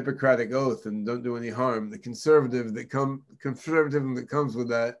the Hippocratic Oath and don't do any harm, the conservatism that comes with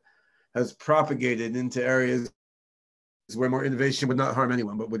that has propagated into areas where more innovation would not harm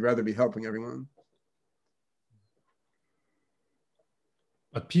anyone, but would rather be helping everyone.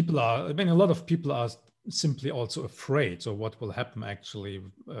 But a lot of people are simply also afraid of what will happen actually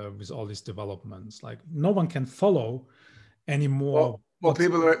with all these developments. Like no one can follow anymore. Well,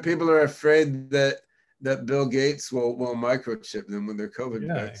 people are afraid that Bill Gates will microchip them with their COVID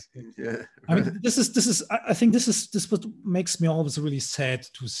vaccine. Yeah. I mean, this is I think this what makes me always really sad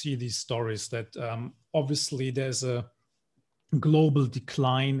to see these stories that obviously there's a global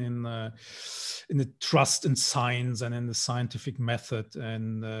decline in the trust in science and in the scientific method,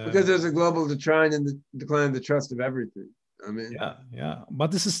 and because there's a global decline in the trust of everything. I mean, yeah.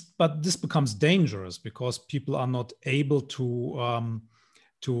 But this becomes dangerous because people are not able to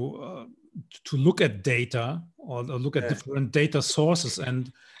look at data or look at different data sources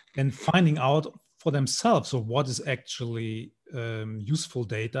and finding out for themselves. So what is actually useful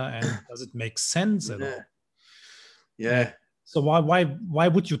data, and does it make sense at all? Yeah. So why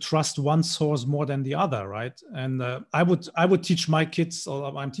would you trust one source more than the other, right? And I would teach my kids,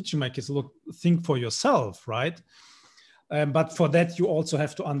 or I'm teaching my kids, look, think for yourself, right? But for that, you also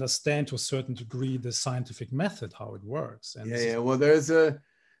have to understand to a certain degree the scientific method, how it works. And Well, there's an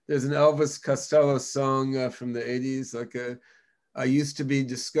Elvis Costello song from the 80s, like I used to be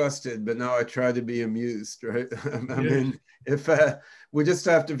disgusted, but now I try to be amused, right? I mean, if we just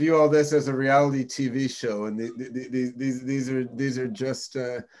have to view all this as a reality TV show, and these are just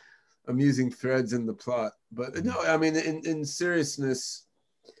amusing threads in the plot. But no, I mean, in seriousness,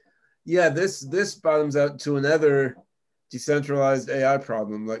 this bottoms out to another decentralized AI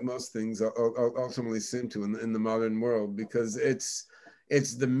problem, like most things ultimately seem to in the modern world, because it's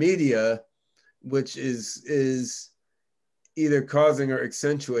the media which is either causing or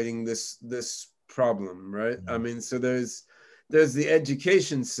accentuating this problem, right? I mean, so there's the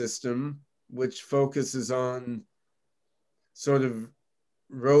education system, which focuses on sort of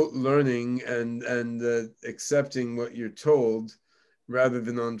rote learning and accepting what you're told, rather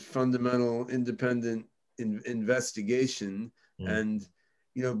than on fundamental independent investigation and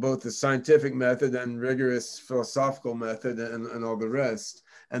both the scientific method and rigorous philosophical method and all the rest.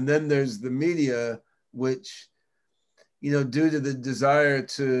 And then there's the media, which due to the desire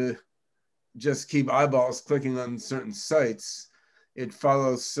to just keep eyeballs clicking on certain sites, it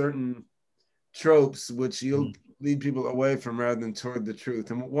follows certain tropes which you'll lead people away from rather than toward the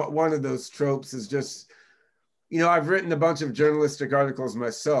truth. And one of those tropes is just, I've written a bunch of journalistic articles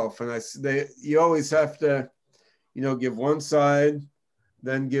myself, and you always have to, give one side,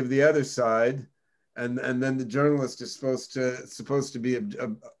 then give the other side, and then the journalist is supposed to be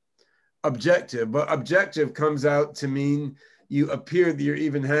objective, but objective comes out to mean you appear that you're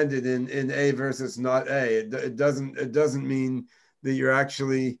even-handed in A versus not A. It doesn't mean that you're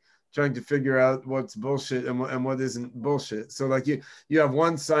actually trying to figure out what's bullshit and what isn't bullshit. So like you have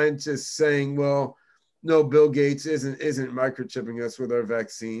one scientist saying, well, no, Bill Gates isn't microchipping us with our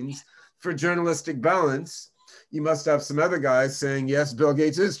vaccines. For journalistic balance, you must have some other guys saying, yes, Bill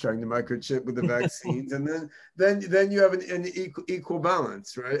Gates is trying to microchip with the vaccines. And then you have an equal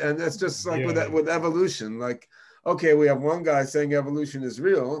balance, right? And that's just like with evolution. Like, okay, we have one guy saying evolution is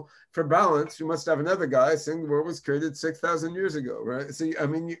real. For balance, you must have another guy saying the world was created 6,000 years ago, right? So, I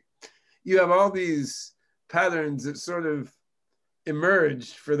mean, you have all these patterns that sort of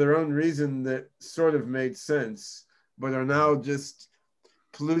emerged for their own reason that sort of made sense, but are now just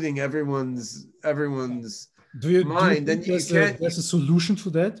polluting everyone's mind. And there's a solution to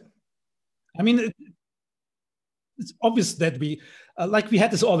that? I mean, it's obvious that we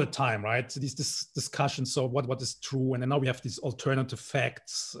had this all the time, right? So these discussions of what is true, and then now we have these alternative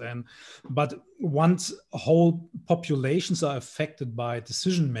facts. But once whole populations are affected by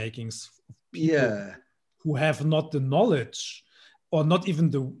decision makings, people who have not the knowledge or not even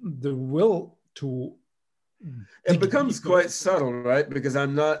the will to. It becomes quite subtle, right? Because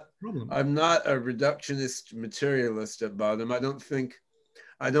I'm not a reductionist materialist at bottom.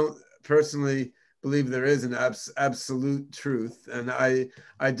 I don't personally believe there is an absolute truth, and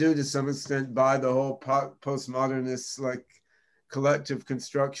I do to some extent buy the whole postmodernist like collective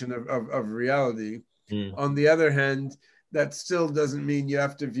construction of reality. On the other hand, that still doesn't mean you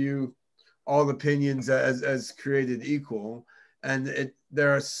have to view all opinions as created equal, and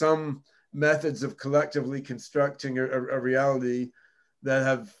there are some methods of collectively constructing a reality that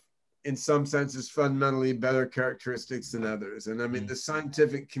have, in some senses, fundamentally better characteristics than others. And I mean, the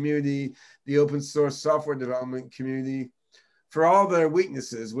scientific community, the open source software development community, for all their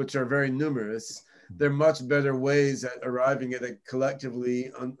weaknesses, which are very numerous, they're much better ways at arriving at a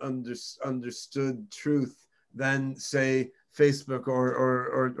collectively understood truth than, say, Facebook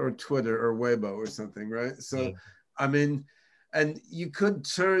or Twitter or Weibo or something, right? So, I mean, and you could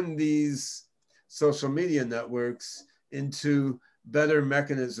turn these social media networks into better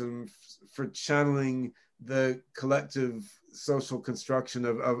mechanisms for channeling the collective social construction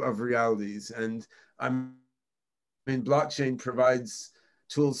of realities. And I mean, blockchain provides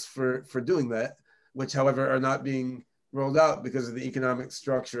tools for doing that, which, however, are not being rolled out because of the economic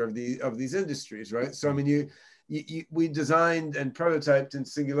structure of these industries, right? So, I mean, we designed and prototyped in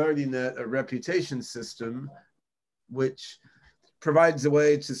SingularityNET a reputation system, which provides a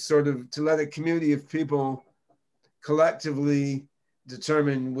way to sort of to let a community of people collectively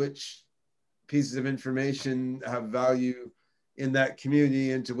determine which pieces of information have value in that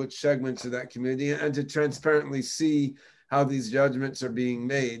community and to which segments of that community, and to transparently see how these judgments are being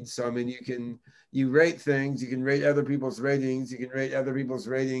made. So, I mean, you rate things, you can rate other people's ratings, you can rate other people's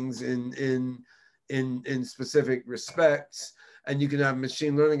ratings in specific respects, and you can have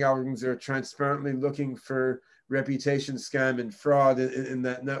machine learning algorithms that are transparently looking for reputation scam and fraud in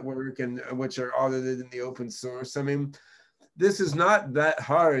that network, and which are audited in the open source. I mean, this is not that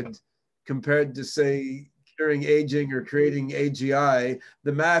hard compared to, say, curing aging or creating AGI.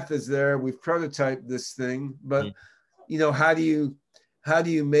 The math is there. We've prototyped this thing, but you know, how do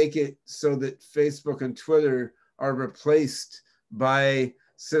you make it so that Facebook and Twitter are replaced by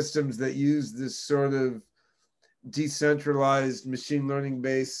systems that use this sort of decentralized machine learning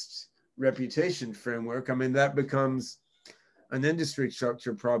based reputation framework? I mean, that becomes an industry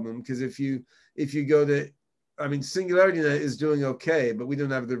structure problem, because if you go to, I mean, SingularityNet is doing okay, but we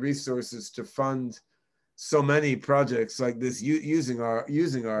don't have the resources to fund so many projects like this using our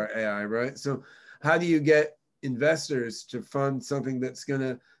AI, right? So how do you get investors to fund something that's going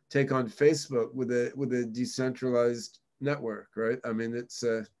to take on Facebook with a decentralized network, right? I mean, it's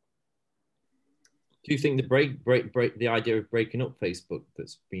do you think the idea of breaking up Facebook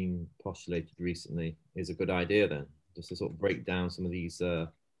that's been postulated recently is a good idea then, just to sort of break down some of these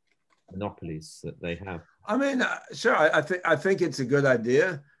monopolies that they have? I mean, sure. I think it's a good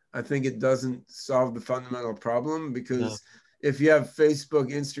idea. I think it doesn't solve the fundamental problem, because if you have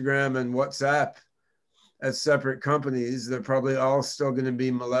Facebook, Instagram, and WhatsApp as separate companies, they're probably all still going to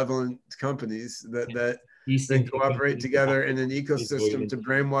be malevolent companies that cooperate together in an ecosystem to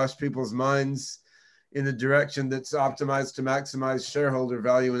brainwash people's minds in a direction that's optimized to maximize shareholder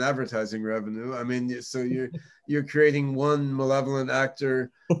value and advertising revenue. I mean, so you're creating one malevolent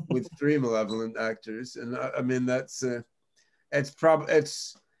actor with three malevolent actors, and I mean, that's it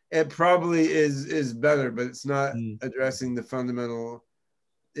probably is better, but it's not addressing the fundamental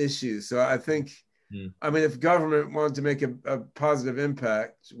issue. So I think, I mean, if government wanted to make a positive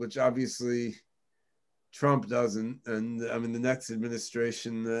impact, which obviously Trump doesn't, and I mean, the next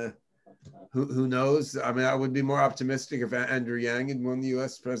administration, who knows? I mean, I would be more optimistic if Andrew Yang had won the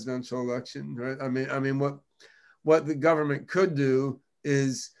U.S. presidential election, right? I mean, what the government could do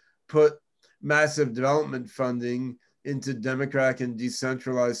is put massive development funding into democratic and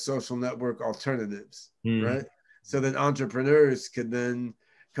decentralized social network alternatives, right? So that entrepreneurs could then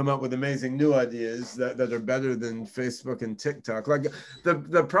come up with amazing new ideas that are better than Facebook and TikTok. Like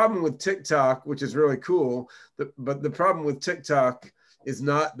the problem with TikTok, which is really cool, but the problem with TikTok is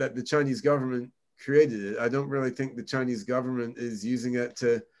not that the Chinese government created it. I don't really think the Chinese government is using it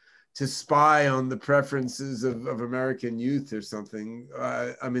to spy on the preferences of American youth or something.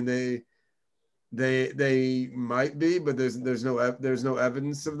 I mean, they might be, but there's no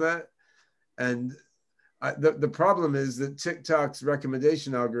evidence of that. And the problem is that TikTok's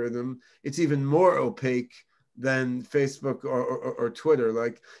recommendation algorithm, it's even more opaque than Facebook or Twitter.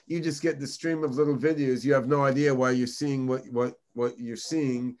 Like, you just get the stream of little videos. You have no idea why you're seeing what you're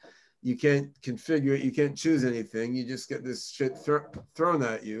seeing. You can't configure it. You can't choose anything. You just get this shit thrown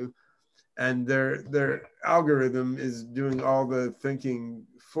at you, and their algorithm is doing all the thinking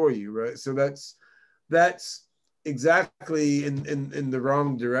for you, right? So that's exactly in the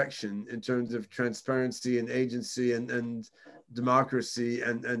wrong direction in terms of transparency and agency and democracy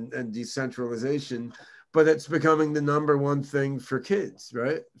and decentralization, but it's becoming the #1 thing for kids,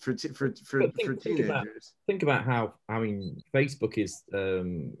 right? For teenagers. Think about how, I mean, Facebook is.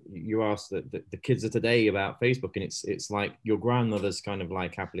 You asked the kids of today about Facebook, and it's like your grandmother's kind of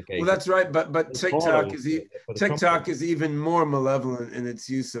like application. Well, that's right, but TikTok is even more malevolent in its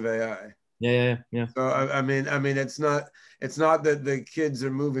use of AI. Yeah. So I mean, it's not that the kids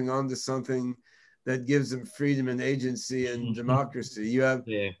are moving on to something that gives them freedom and agency and democracy. You have,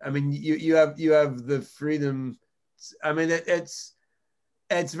 I mean, you have the freedom. I mean, it's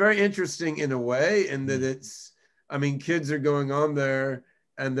very interesting in a way, in that it's, I mean, kids are going on there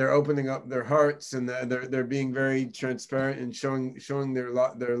and they're opening up their hearts, and they're being very transparent and showing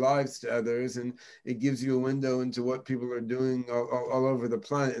their lives to others, and it gives you a window into what people are doing all over the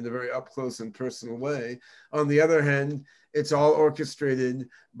planet in a very up close and personal way. On the other hand, it's all orchestrated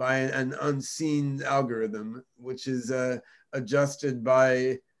by an unseen algorithm, which is adjusted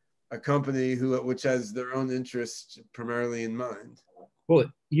by a company which has their own interest primarily in mind. Well,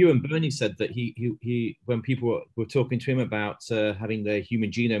 you and Bernie said that he when people were talking to him about having their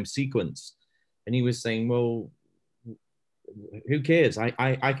human genome sequenced, and he was saying, well, who cares? I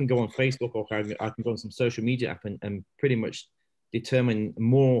can go on Facebook, or I can go on some social media app and pretty much determine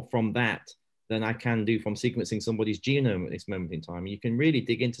more from that than I can do from sequencing somebody's genome at this moment in time. You can really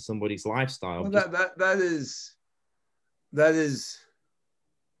dig into somebody's lifestyle. Well, that is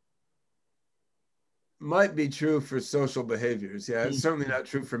might be true for social behaviors. Yeah, it's certainly not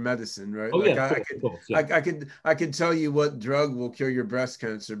true for medicine, right? Oh, like yeah, I could tell you what drug will cure your breast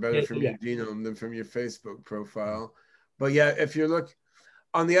cancer better from your genome than from your Facebook profile. But yeah, if you look,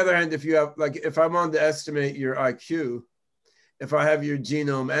 on the other hand, if you have, like, if I wanted to estimate your IQ, if I have your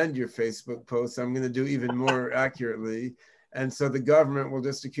genome and your Facebook posts, I'm going to do even more accurately. And so the government will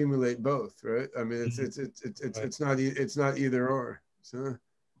just accumulate both, right? I mean, it's not either or. So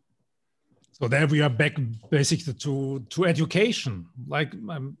there we are back basically to education. Like,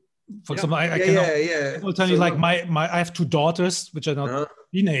 for example, I will tell you, like, I have 2 daughters, which are not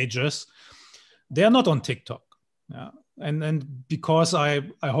teenagers. They are not on TikTok. Yeah. And because I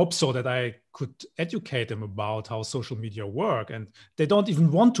hope so that I could educate them about how social media work, and they don't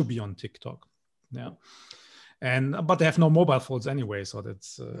even want to be on TikTok. Yeah. But they have no mobile phones anyway, so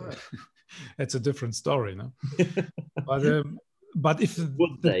that's that's a different story, no? But if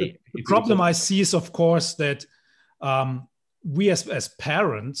the problem I see is, of course, that we as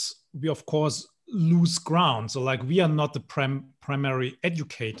parents, we of course lose ground. So, like, we are not the primary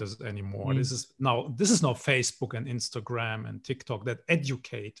educators anymore. This is now Facebook and Instagram and TikTok that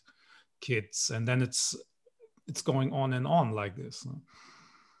educate kids, and then it's going on and on like this.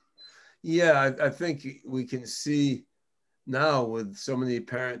 Yeah, I think we can see now, with so many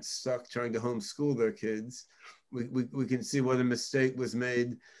parents stuck trying to homeschool their kids, we can see what a mistake was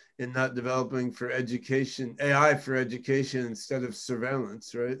made in not developing for education, AI for education instead of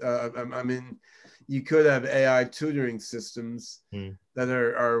surveillance, right? I mean, you could have AI tutoring systems that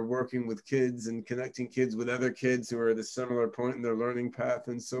are working with kids and connecting kids with other kids who are at a similar point in their learning path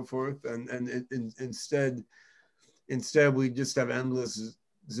and so forth. And instead we just have endless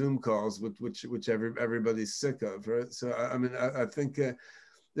Zoom calls, which everybody's sick of, right? So I mean, I think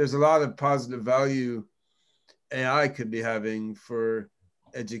there's a lot of positive value AI could be having for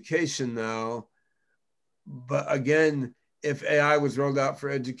education now. But again, if AI was rolled out for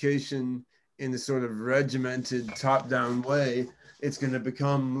education in a sort of regimented top-down way, it's going to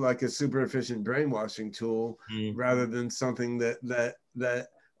become like a super efficient brainwashing tool rather than something that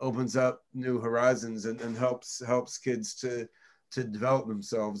opens up new horizons and helps kids to develop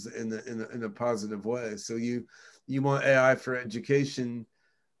themselves in a positive way. So you want AI for education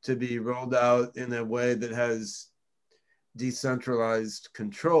to be rolled out in a way that has decentralized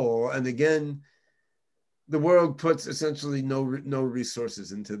control. And again, the world puts essentially no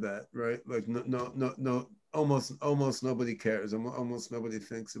resources into that, right? Like no, almost nobody cares. Almost nobody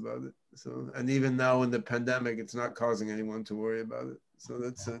thinks about it. So, and even now in the pandemic, it's not causing anyone to worry about it.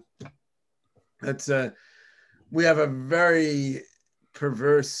 So we have a very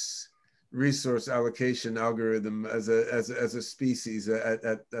perverse resource allocation algorithm as a species at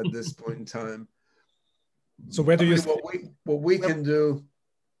this point in time. So where do you what we can do?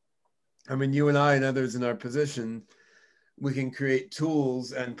 I mean, you and I and others in our position, we can create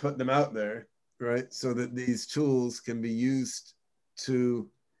tools and put them out there, right? So that these tools can be used to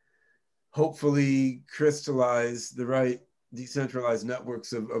hopefully crystallize the right decentralized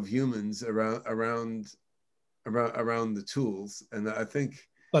networks of humans around the tools. And I think,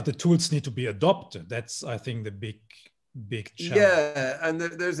 but the tools need to be adopted. That's, I think, the big big challenge. Yeah, and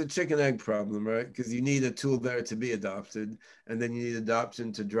there's a chicken egg problem, right? Because you need a tool there to be adopted, and then you need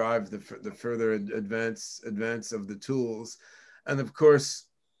adoption to drive the further advance of the tools. And of course,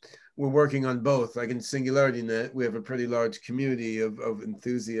 we're working on both. Like in SingularityNET, we have a pretty large community of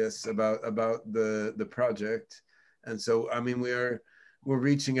enthusiasts about the project. And so, I mean, we're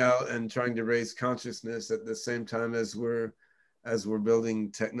reaching out and trying to raise consciousness at the same time as we're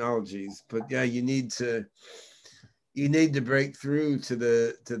building technologies. But yeah, you need to break through to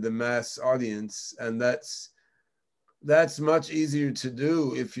the mass audience, and that's much easier to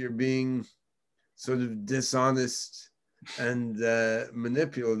do if you're being sort of dishonest and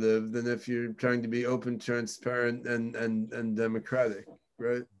manipulative than if you're trying to be open, transparent, and democratic,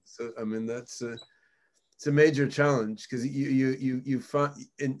 right? So I mean, it's a major challenge, because you find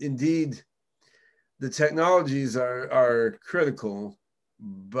indeed the technologies are critical,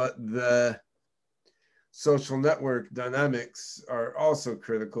 but the social network dynamics are also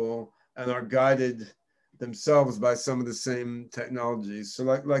critical and are guided themselves by some of the same technologies. So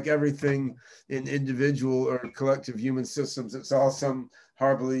like everything in individual or collective human systems, it's all some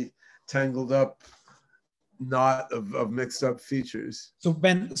horribly tangled up knot of mixed up features. So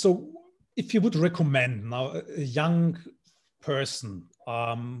Ben, if you would recommend now a young person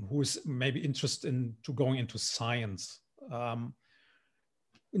who is maybe interested in going into science,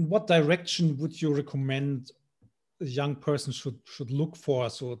 in what direction would you recommend a young person should look for,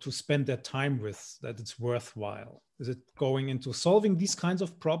 so to spend their time with, that it's worthwhile? Is it going into solving these kinds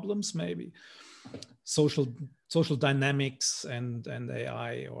of problems, maybe social dynamics and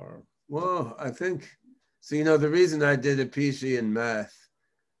AI, or? Well, I think so. You know, the reason I did a PhD in math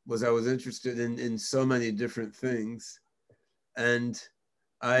was I was interested in so many different things, and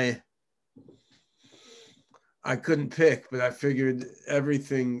I couldn't pick, but I figured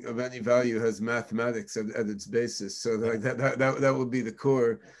everything of any value has mathematics at its basis. So like that would be the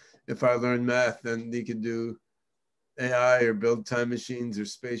core. If I learn math, then you could do AI or build time machines or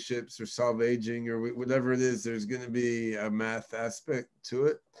spaceships or solve aging or whatever it is. There's going to be a math aspect to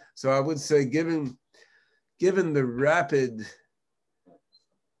it. So I would say, given the rapid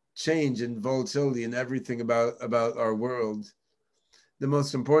change and volatility and everything about our world, the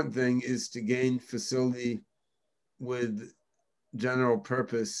most important thing is to gain facility with general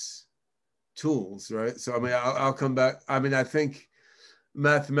purpose tools, right? So I mean, I'll come back. I mean, I think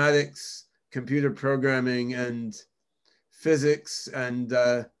mathematics, computer programming, and physics, and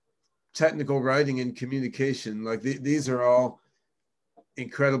technical writing and communication, like these are all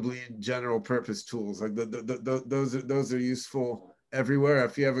incredibly general purpose tools. Like those are useful everywhere.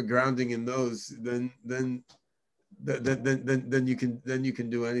 If you have a grounding in those, then you can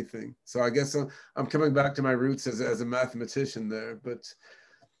do anything. So I guess I'm coming back to my roots as a mathematician there. But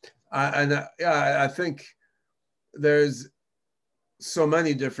I think there's so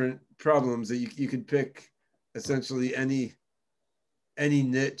many different problems that you could pick essentially any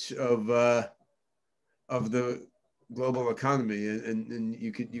niche of the global economy, and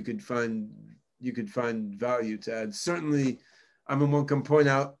you could find value to add. Certainly, I mean, one can point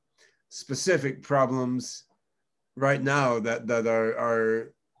out specific problems right now that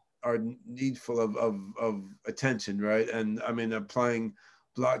are needful of attention, right? And I mean, applying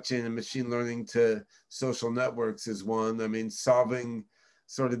blockchain and machine learning to social networks is one. I mean, solving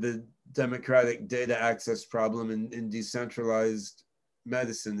sort of the democratic data access problem in decentralized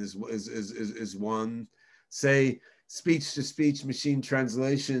medicine is one. Say, speech-to-speech machine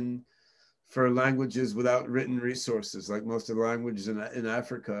translation for languages without written resources, like most of the languages in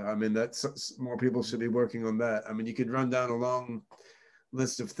Africa. I mean, that's more people should be working on that. I mean, you could run down a long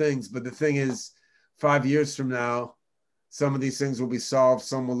list of things, but the thing is, 5 years from now, some of these things will be solved.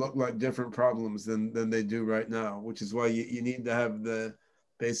 Some will look like different problems than they do right now, which is why you need to have the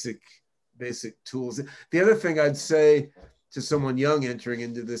basic tools. The other thing I'd say to someone young entering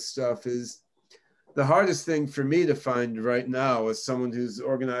into this stuff is, the hardest thing for me to find right now, as someone who's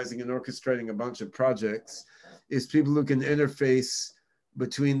organizing and orchestrating a bunch of projects, is people who can interface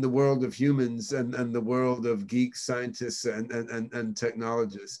between the world of humans and the world of geeks, scientists, and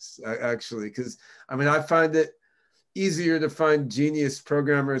technologists, actually. Because, I mean, I find it easier to find genius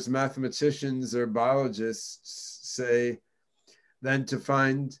programmers, mathematicians, or biologists, say, than to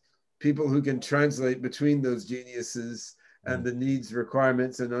find people who can translate between those geniuses and the needs,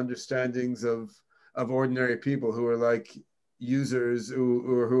 requirements, and understandings of ordinary people who are like users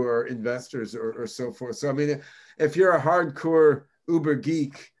who are investors or so forth. So, I mean, if you're a hardcore uber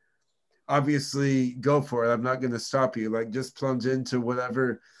geek, obviously go for it. I'm not going to stop you. Like, just plunge into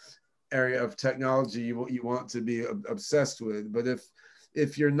whatever area of technology you want to be obsessed with. But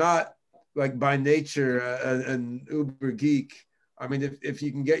if you're not like by nature an uber geek, I mean, if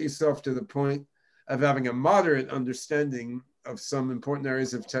you can get yourself to the point of having a moderate understanding of some important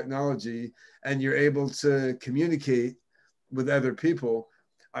areas of technology, and you're able to communicate with other people,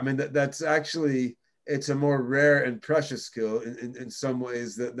 I mean, that's actually, it's a more rare and precious skill in some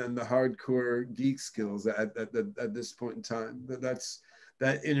ways than the hardcore geek skills at this point in time.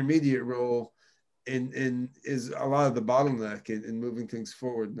 That intermediate role is a lot of the bottleneck in moving things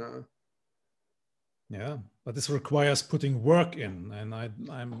forward now. Yeah, but this requires putting work in, and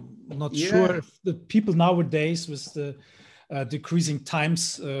I'm not sure if the people nowadays with the decreasing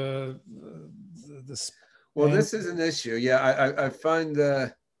times. This is an issue. Yeah, I find.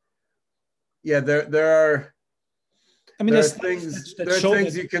 Yeah, there are. I mean, there are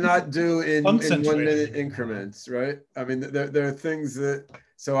things you cannot do in 1 minute increments, right? I mean, there are things that.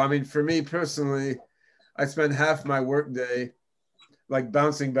 So I mean, for me personally, I spend half my workday like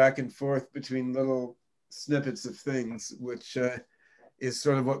bouncing back and forth between little snippets of things, which is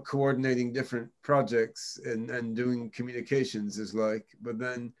sort of what coordinating different projects and doing communications is like. But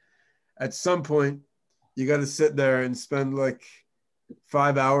then at some point, you got to sit there and spend like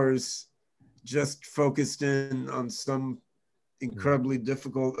 5 hours just focused in on some incredibly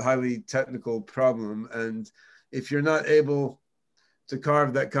difficult, highly technical problem. And if you're not able to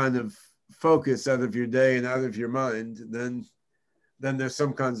carve that kind of focus out of your day and out of your mind, then there's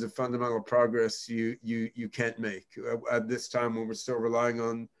some kinds of fundamental progress you can't make at this time when we're still relying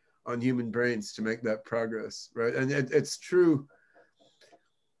on human brains to make that progress, right? And it's true,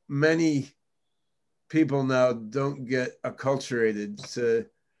 many people now don't get acculturated to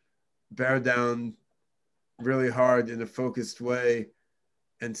bear down really hard in a focused way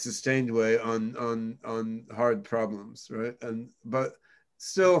and sustained way on hard problems, right? But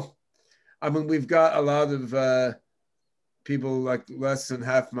still, I mean, we've got a lot of people like less than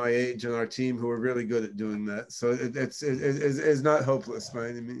half my age on our team who are really good at doing that. So it's not hopeless by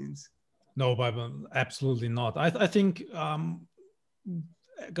any means. No, but absolutely not. I think,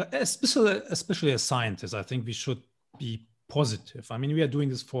 especially as scientists, I think we should be positive. I mean, we are doing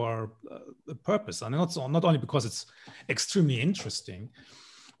this for a purpose, and not only because it's extremely interesting,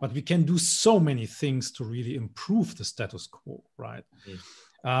 but we can do so many things to really improve the status quo, right?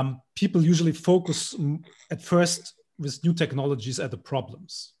 People usually focus at first with new technologies at the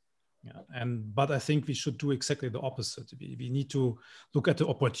problems. But I think we should do exactly the opposite. We need to look at the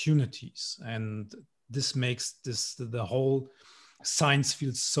opportunities, and this makes the whole science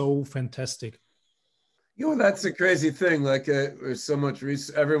field so fantastic. You know, that's a crazy thing. Like there's so much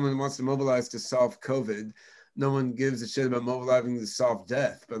research. Everyone wants to mobilize to solve COVID. No one gives a shit about mobilizing to solve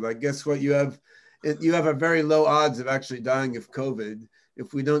death. But like, guess what? You have a very low odds of actually dying of COVID.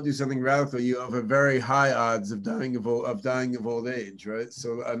 If we don't do something radical, you have a very high odds of dying of old age, right?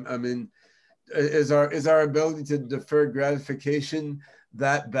 So I mean, is our ability to defer gratification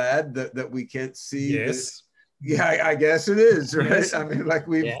that bad that we can't see? Yes. I guess it is, right? Yes. I mean, like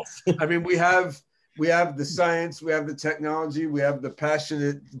we have the science, we have the technology, we have the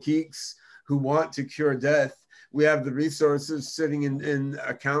passionate geeks who want to cure death. We have the resources sitting in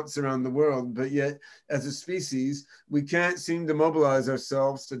accounts around the world, but yet as a species, we can't seem to mobilize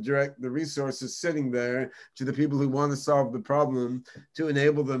ourselves to direct the resources sitting there to the people who want to solve the problem, to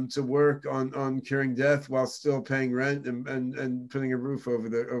enable them to work on curing death while still paying rent and putting a roof over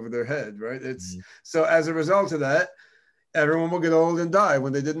their head, right? So as a result of that, everyone will get old and die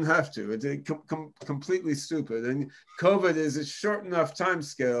when they didn't have to. It's completely stupid. And COVID is a short enough time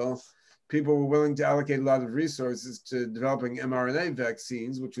scale. People were willing to allocate a lot of resources to developing mRNA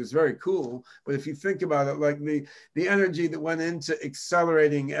vaccines, which was very cool. But if you think about it, like the energy that went into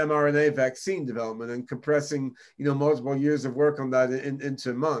accelerating mRNA vaccine development and compressing, multiple years of work on that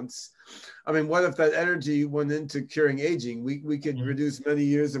into months. I mean, what if that energy went into curing aging? We could reduce many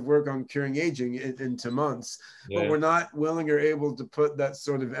years of work on curing aging into months, but we're not willing or able to put that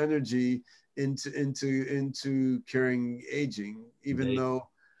sort of energy into curing aging, even though,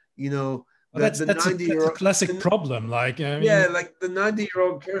 that's a classic problem. Like, like the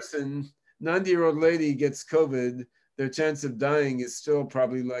 90-year-old person, 90-year-old lady gets COVID, their chance of dying is still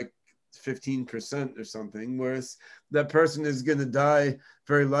probably like 15% or something, whereas that person is going to die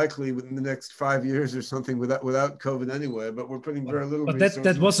very likely within the next 5 years or something without COVID anyway. But we're putting very little resources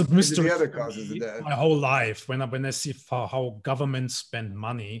that was a mystery into the other causes of death. My whole life, when I see how governments spend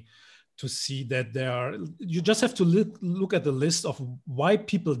money, to see that you just have to look at the list of why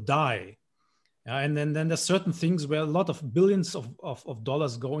people die. And then there's certain things where a lot of billions of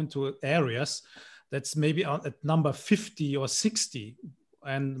dollars go into areas that's maybe at number 50 or 60.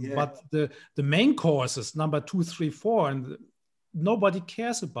 But the main causes, number 2, 3, 4, and nobody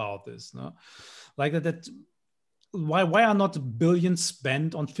cares about this. No? Like that why are not billions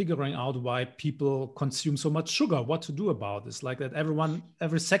spent on figuring out why people consume so much sugar? What to do about this? Like that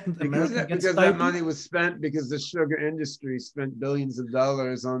every second American gets because that money was spent because the sugar industry spent billions of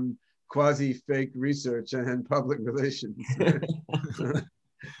dollars on quasi-fake research and public relations.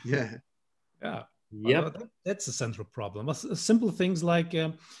 Yeah. Yeah. Yep. Well, that's a central problem. Simple things like,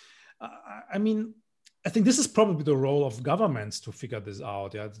 I mean, I think this is probably the role of governments to figure this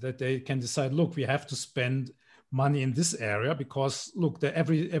out. Yeah, that they can decide, look, we have to spend money in this area because look,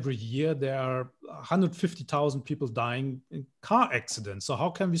 every year there are 150,000 people dying in car accidents. So how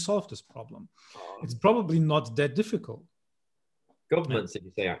can we solve this problem? It's probably not that difficult. Governments, did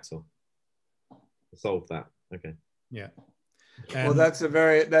you say, Axel? To solve that. Okay. Yeah. Well, that's a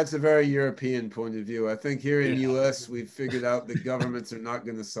very European point of view. I think here in the US, we've figured out that governments are not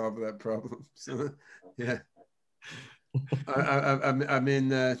going to solve that problem. So, yeah. I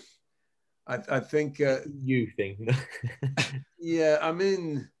mean, I think you thing. Yeah, I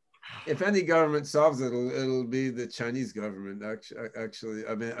mean, if any government solves it, it'll be the Chinese government. Actually,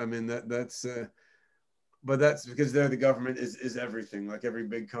 I mean that's. But that's because the government is everything. Like every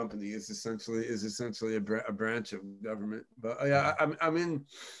big company is essentially a branch of government. But yeah, I mean,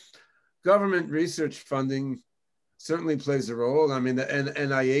 government research funding certainly plays a role. I mean, the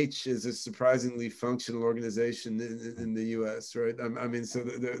NIH is a surprisingly functional organization in the U.S., right? I mean, so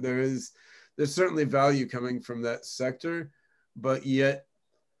there's certainly value coming from that sector, but yet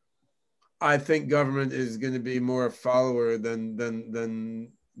I think government is going to be more a follower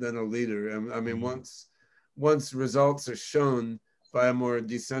than a leader. I mean, once results are shown by a more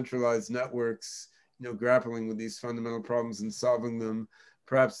decentralized networks, grappling with these fundamental problems and solving them,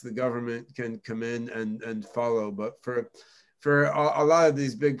 perhaps the government can come in and follow. But for a lot of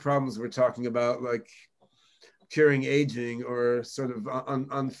these big problems we're talking about, like curing aging or sort of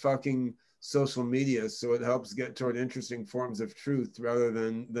unfucking social media so it helps get toward interesting forms of truth rather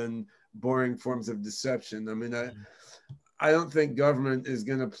than boring forms of deception. I mean, I don't think government is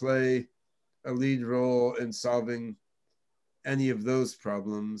going to play a lead role in solving any of those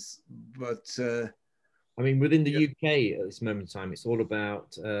problems, but I mean, within the UK at this moment in time, it's all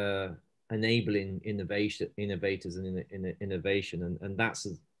about enabling innovators and innovation, and that's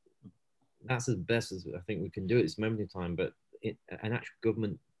as best as I think we can do at this moment in time. But an actual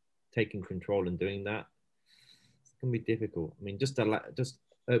government taking control and doing that, it's going to be difficult. I mean, just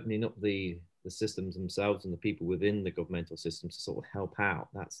opening up the systems themselves and the people within the governmental systems to sort of help out.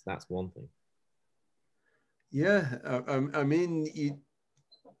 That's one thing. Yeah, I mean,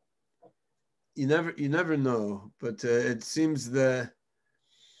 you never know, but it seems the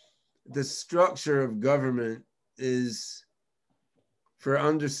structure of government is, for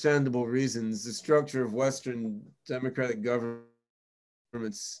understandable reasons, the structure of Western democratic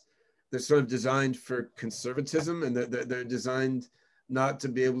governments, they're sort of designed for conservatism, and they're designed not to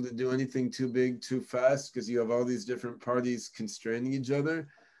be able to do anything too big, too fast, because you have all these different parties constraining each other,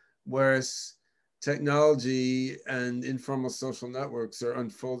 whereas technology and informal social networks are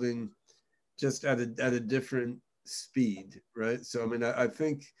unfolding just at a different speed, right? So, I mean, I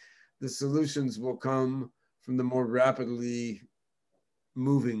think the solutions will come from the more rapidly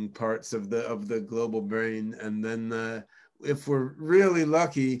moving parts of the global brain. And then if we're really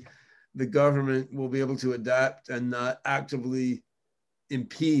lucky, the government will be able to adapt and not actively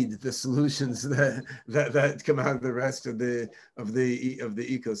impede the solutions that come out of the rest of the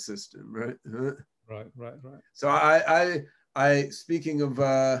ecosystem, right? Right. So I speaking of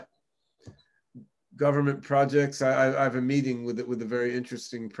government projects, I have a meeting with a very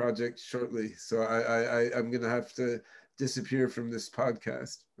interesting project shortly. So I'm going to have to disappear from this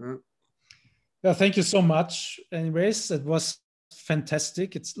podcast. Yeah, thank you so much. Anyways, it was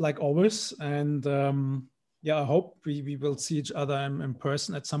fantastic. It's like always, and yeah, I hope we will see each other in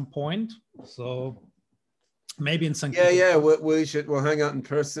person at some point. So maybe in St. We'll hang out in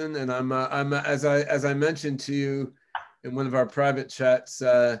person. And I'm as I mentioned to you in one of our private chats,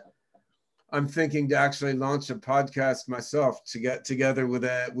 I'm thinking to actually launch a podcast myself to get together with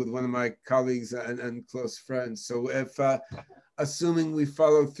one of my colleagues and close friends. So if assuming we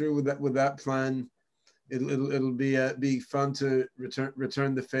follow through with that plan, it'll be fun to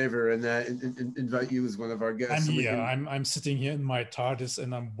return the favor and invite you as one of our guests. I'm here. I'm sitting here in my TARDIS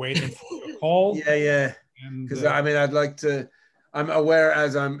and I'm waiting for your call. Yeah. Because I mean, I'd like to. I'm aware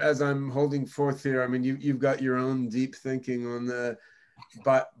as I'm holding forth here. I mean, you've got your own deep thinking on the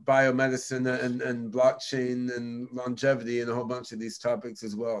biomedicine and blockchain and longevity and a whole bunch of these topics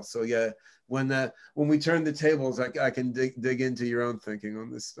as well. So yeah, when we turn the tables, I can dig into your own thinking on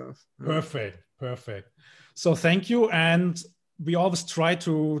this stuff. Perfect. So thank you, and we always try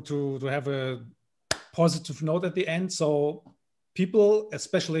to have a positive note at the end. So people,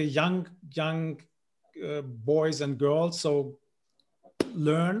 especially young boys and girls, so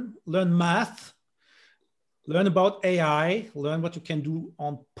learn math, learn about AI, learn what you can do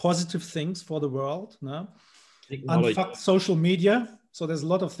on positive things for the world. No? And fuck social media. So there's a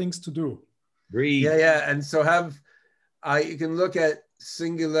lot of things to do. Breathe. Yeah. And so you can look at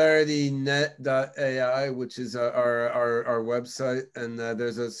SingularityNET.ai, which is our website. And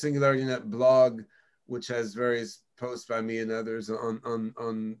there's a SingularityNET blog, which has various posts by me and others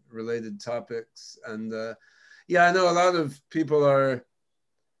on related topics. And I know a lot of people are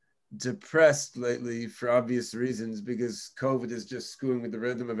depressed lately for obvious reasons because COVID is just screwing with the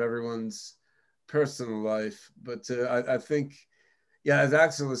rhythm of everyone's personal life. But I think, as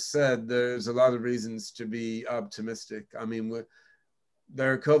Axel has said, there's a lot of reasons to be optimistic. I mean,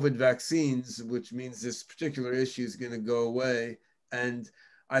 there are COVID vaccines, which means this particular issue is going to go away. And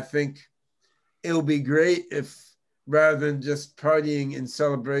I think it'll be great if, rather than just partying in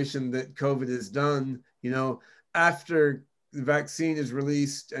celebration that COVID is done, after the vaccine is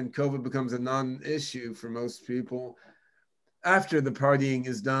released and COVID becomes a non-issue for most people, after the partying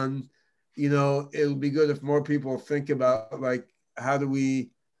is done, it'll be good if more people think about, like, how do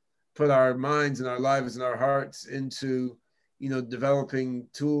we put our minds and our lives and our hearts into, developing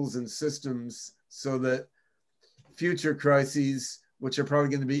tools and systems so that future crises, which are probably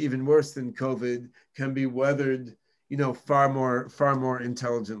going to be even worse than COVID, can be weathered, far more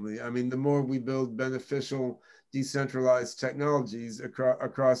intelligently. I mean, the more we build beneficial, decentralized technologies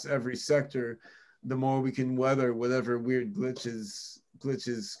across every sector, the more we can weather whatever weird glitches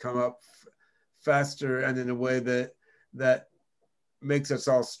come up faster and in a way that makes us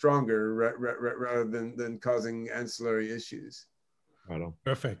all stronger rather than causing ancillary issues. Right on.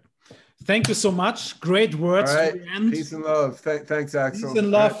 Perfect. Thank you so much. Great words. All right. Peace and love. Thanks, Axel. Peace and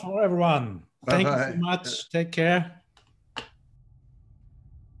love for everyone. Thank you so much. Take care.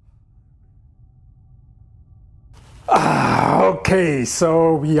 Okay,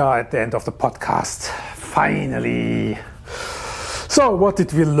 so we are at the end of the podcast. Finally. So what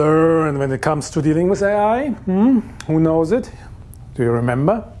did we learn when it comes to dealing with AI? Who knows it? Do you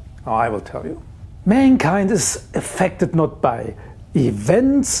remember? Oh, I will tell you. Mankind is affected not by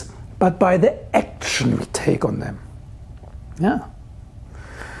events, but by the action we take on them. Yeah.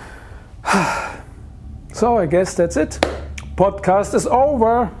 So I guess that's it. Podcast is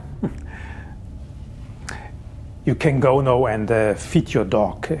over. You can go now and feed your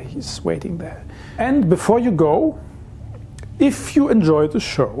dog. He's waiting there. And before you go, if you enjoyed the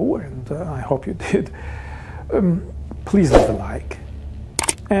show, and I hope you did, please leave a like.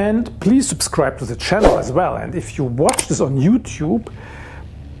 And please subscribe to the channel as well. And if you watch this on YouTube,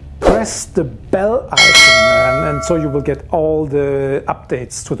 press the bell icon, and so you will get all the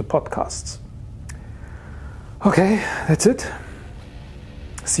updates to the podcasts. Okay, that's it.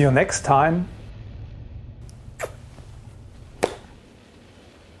 See you next time.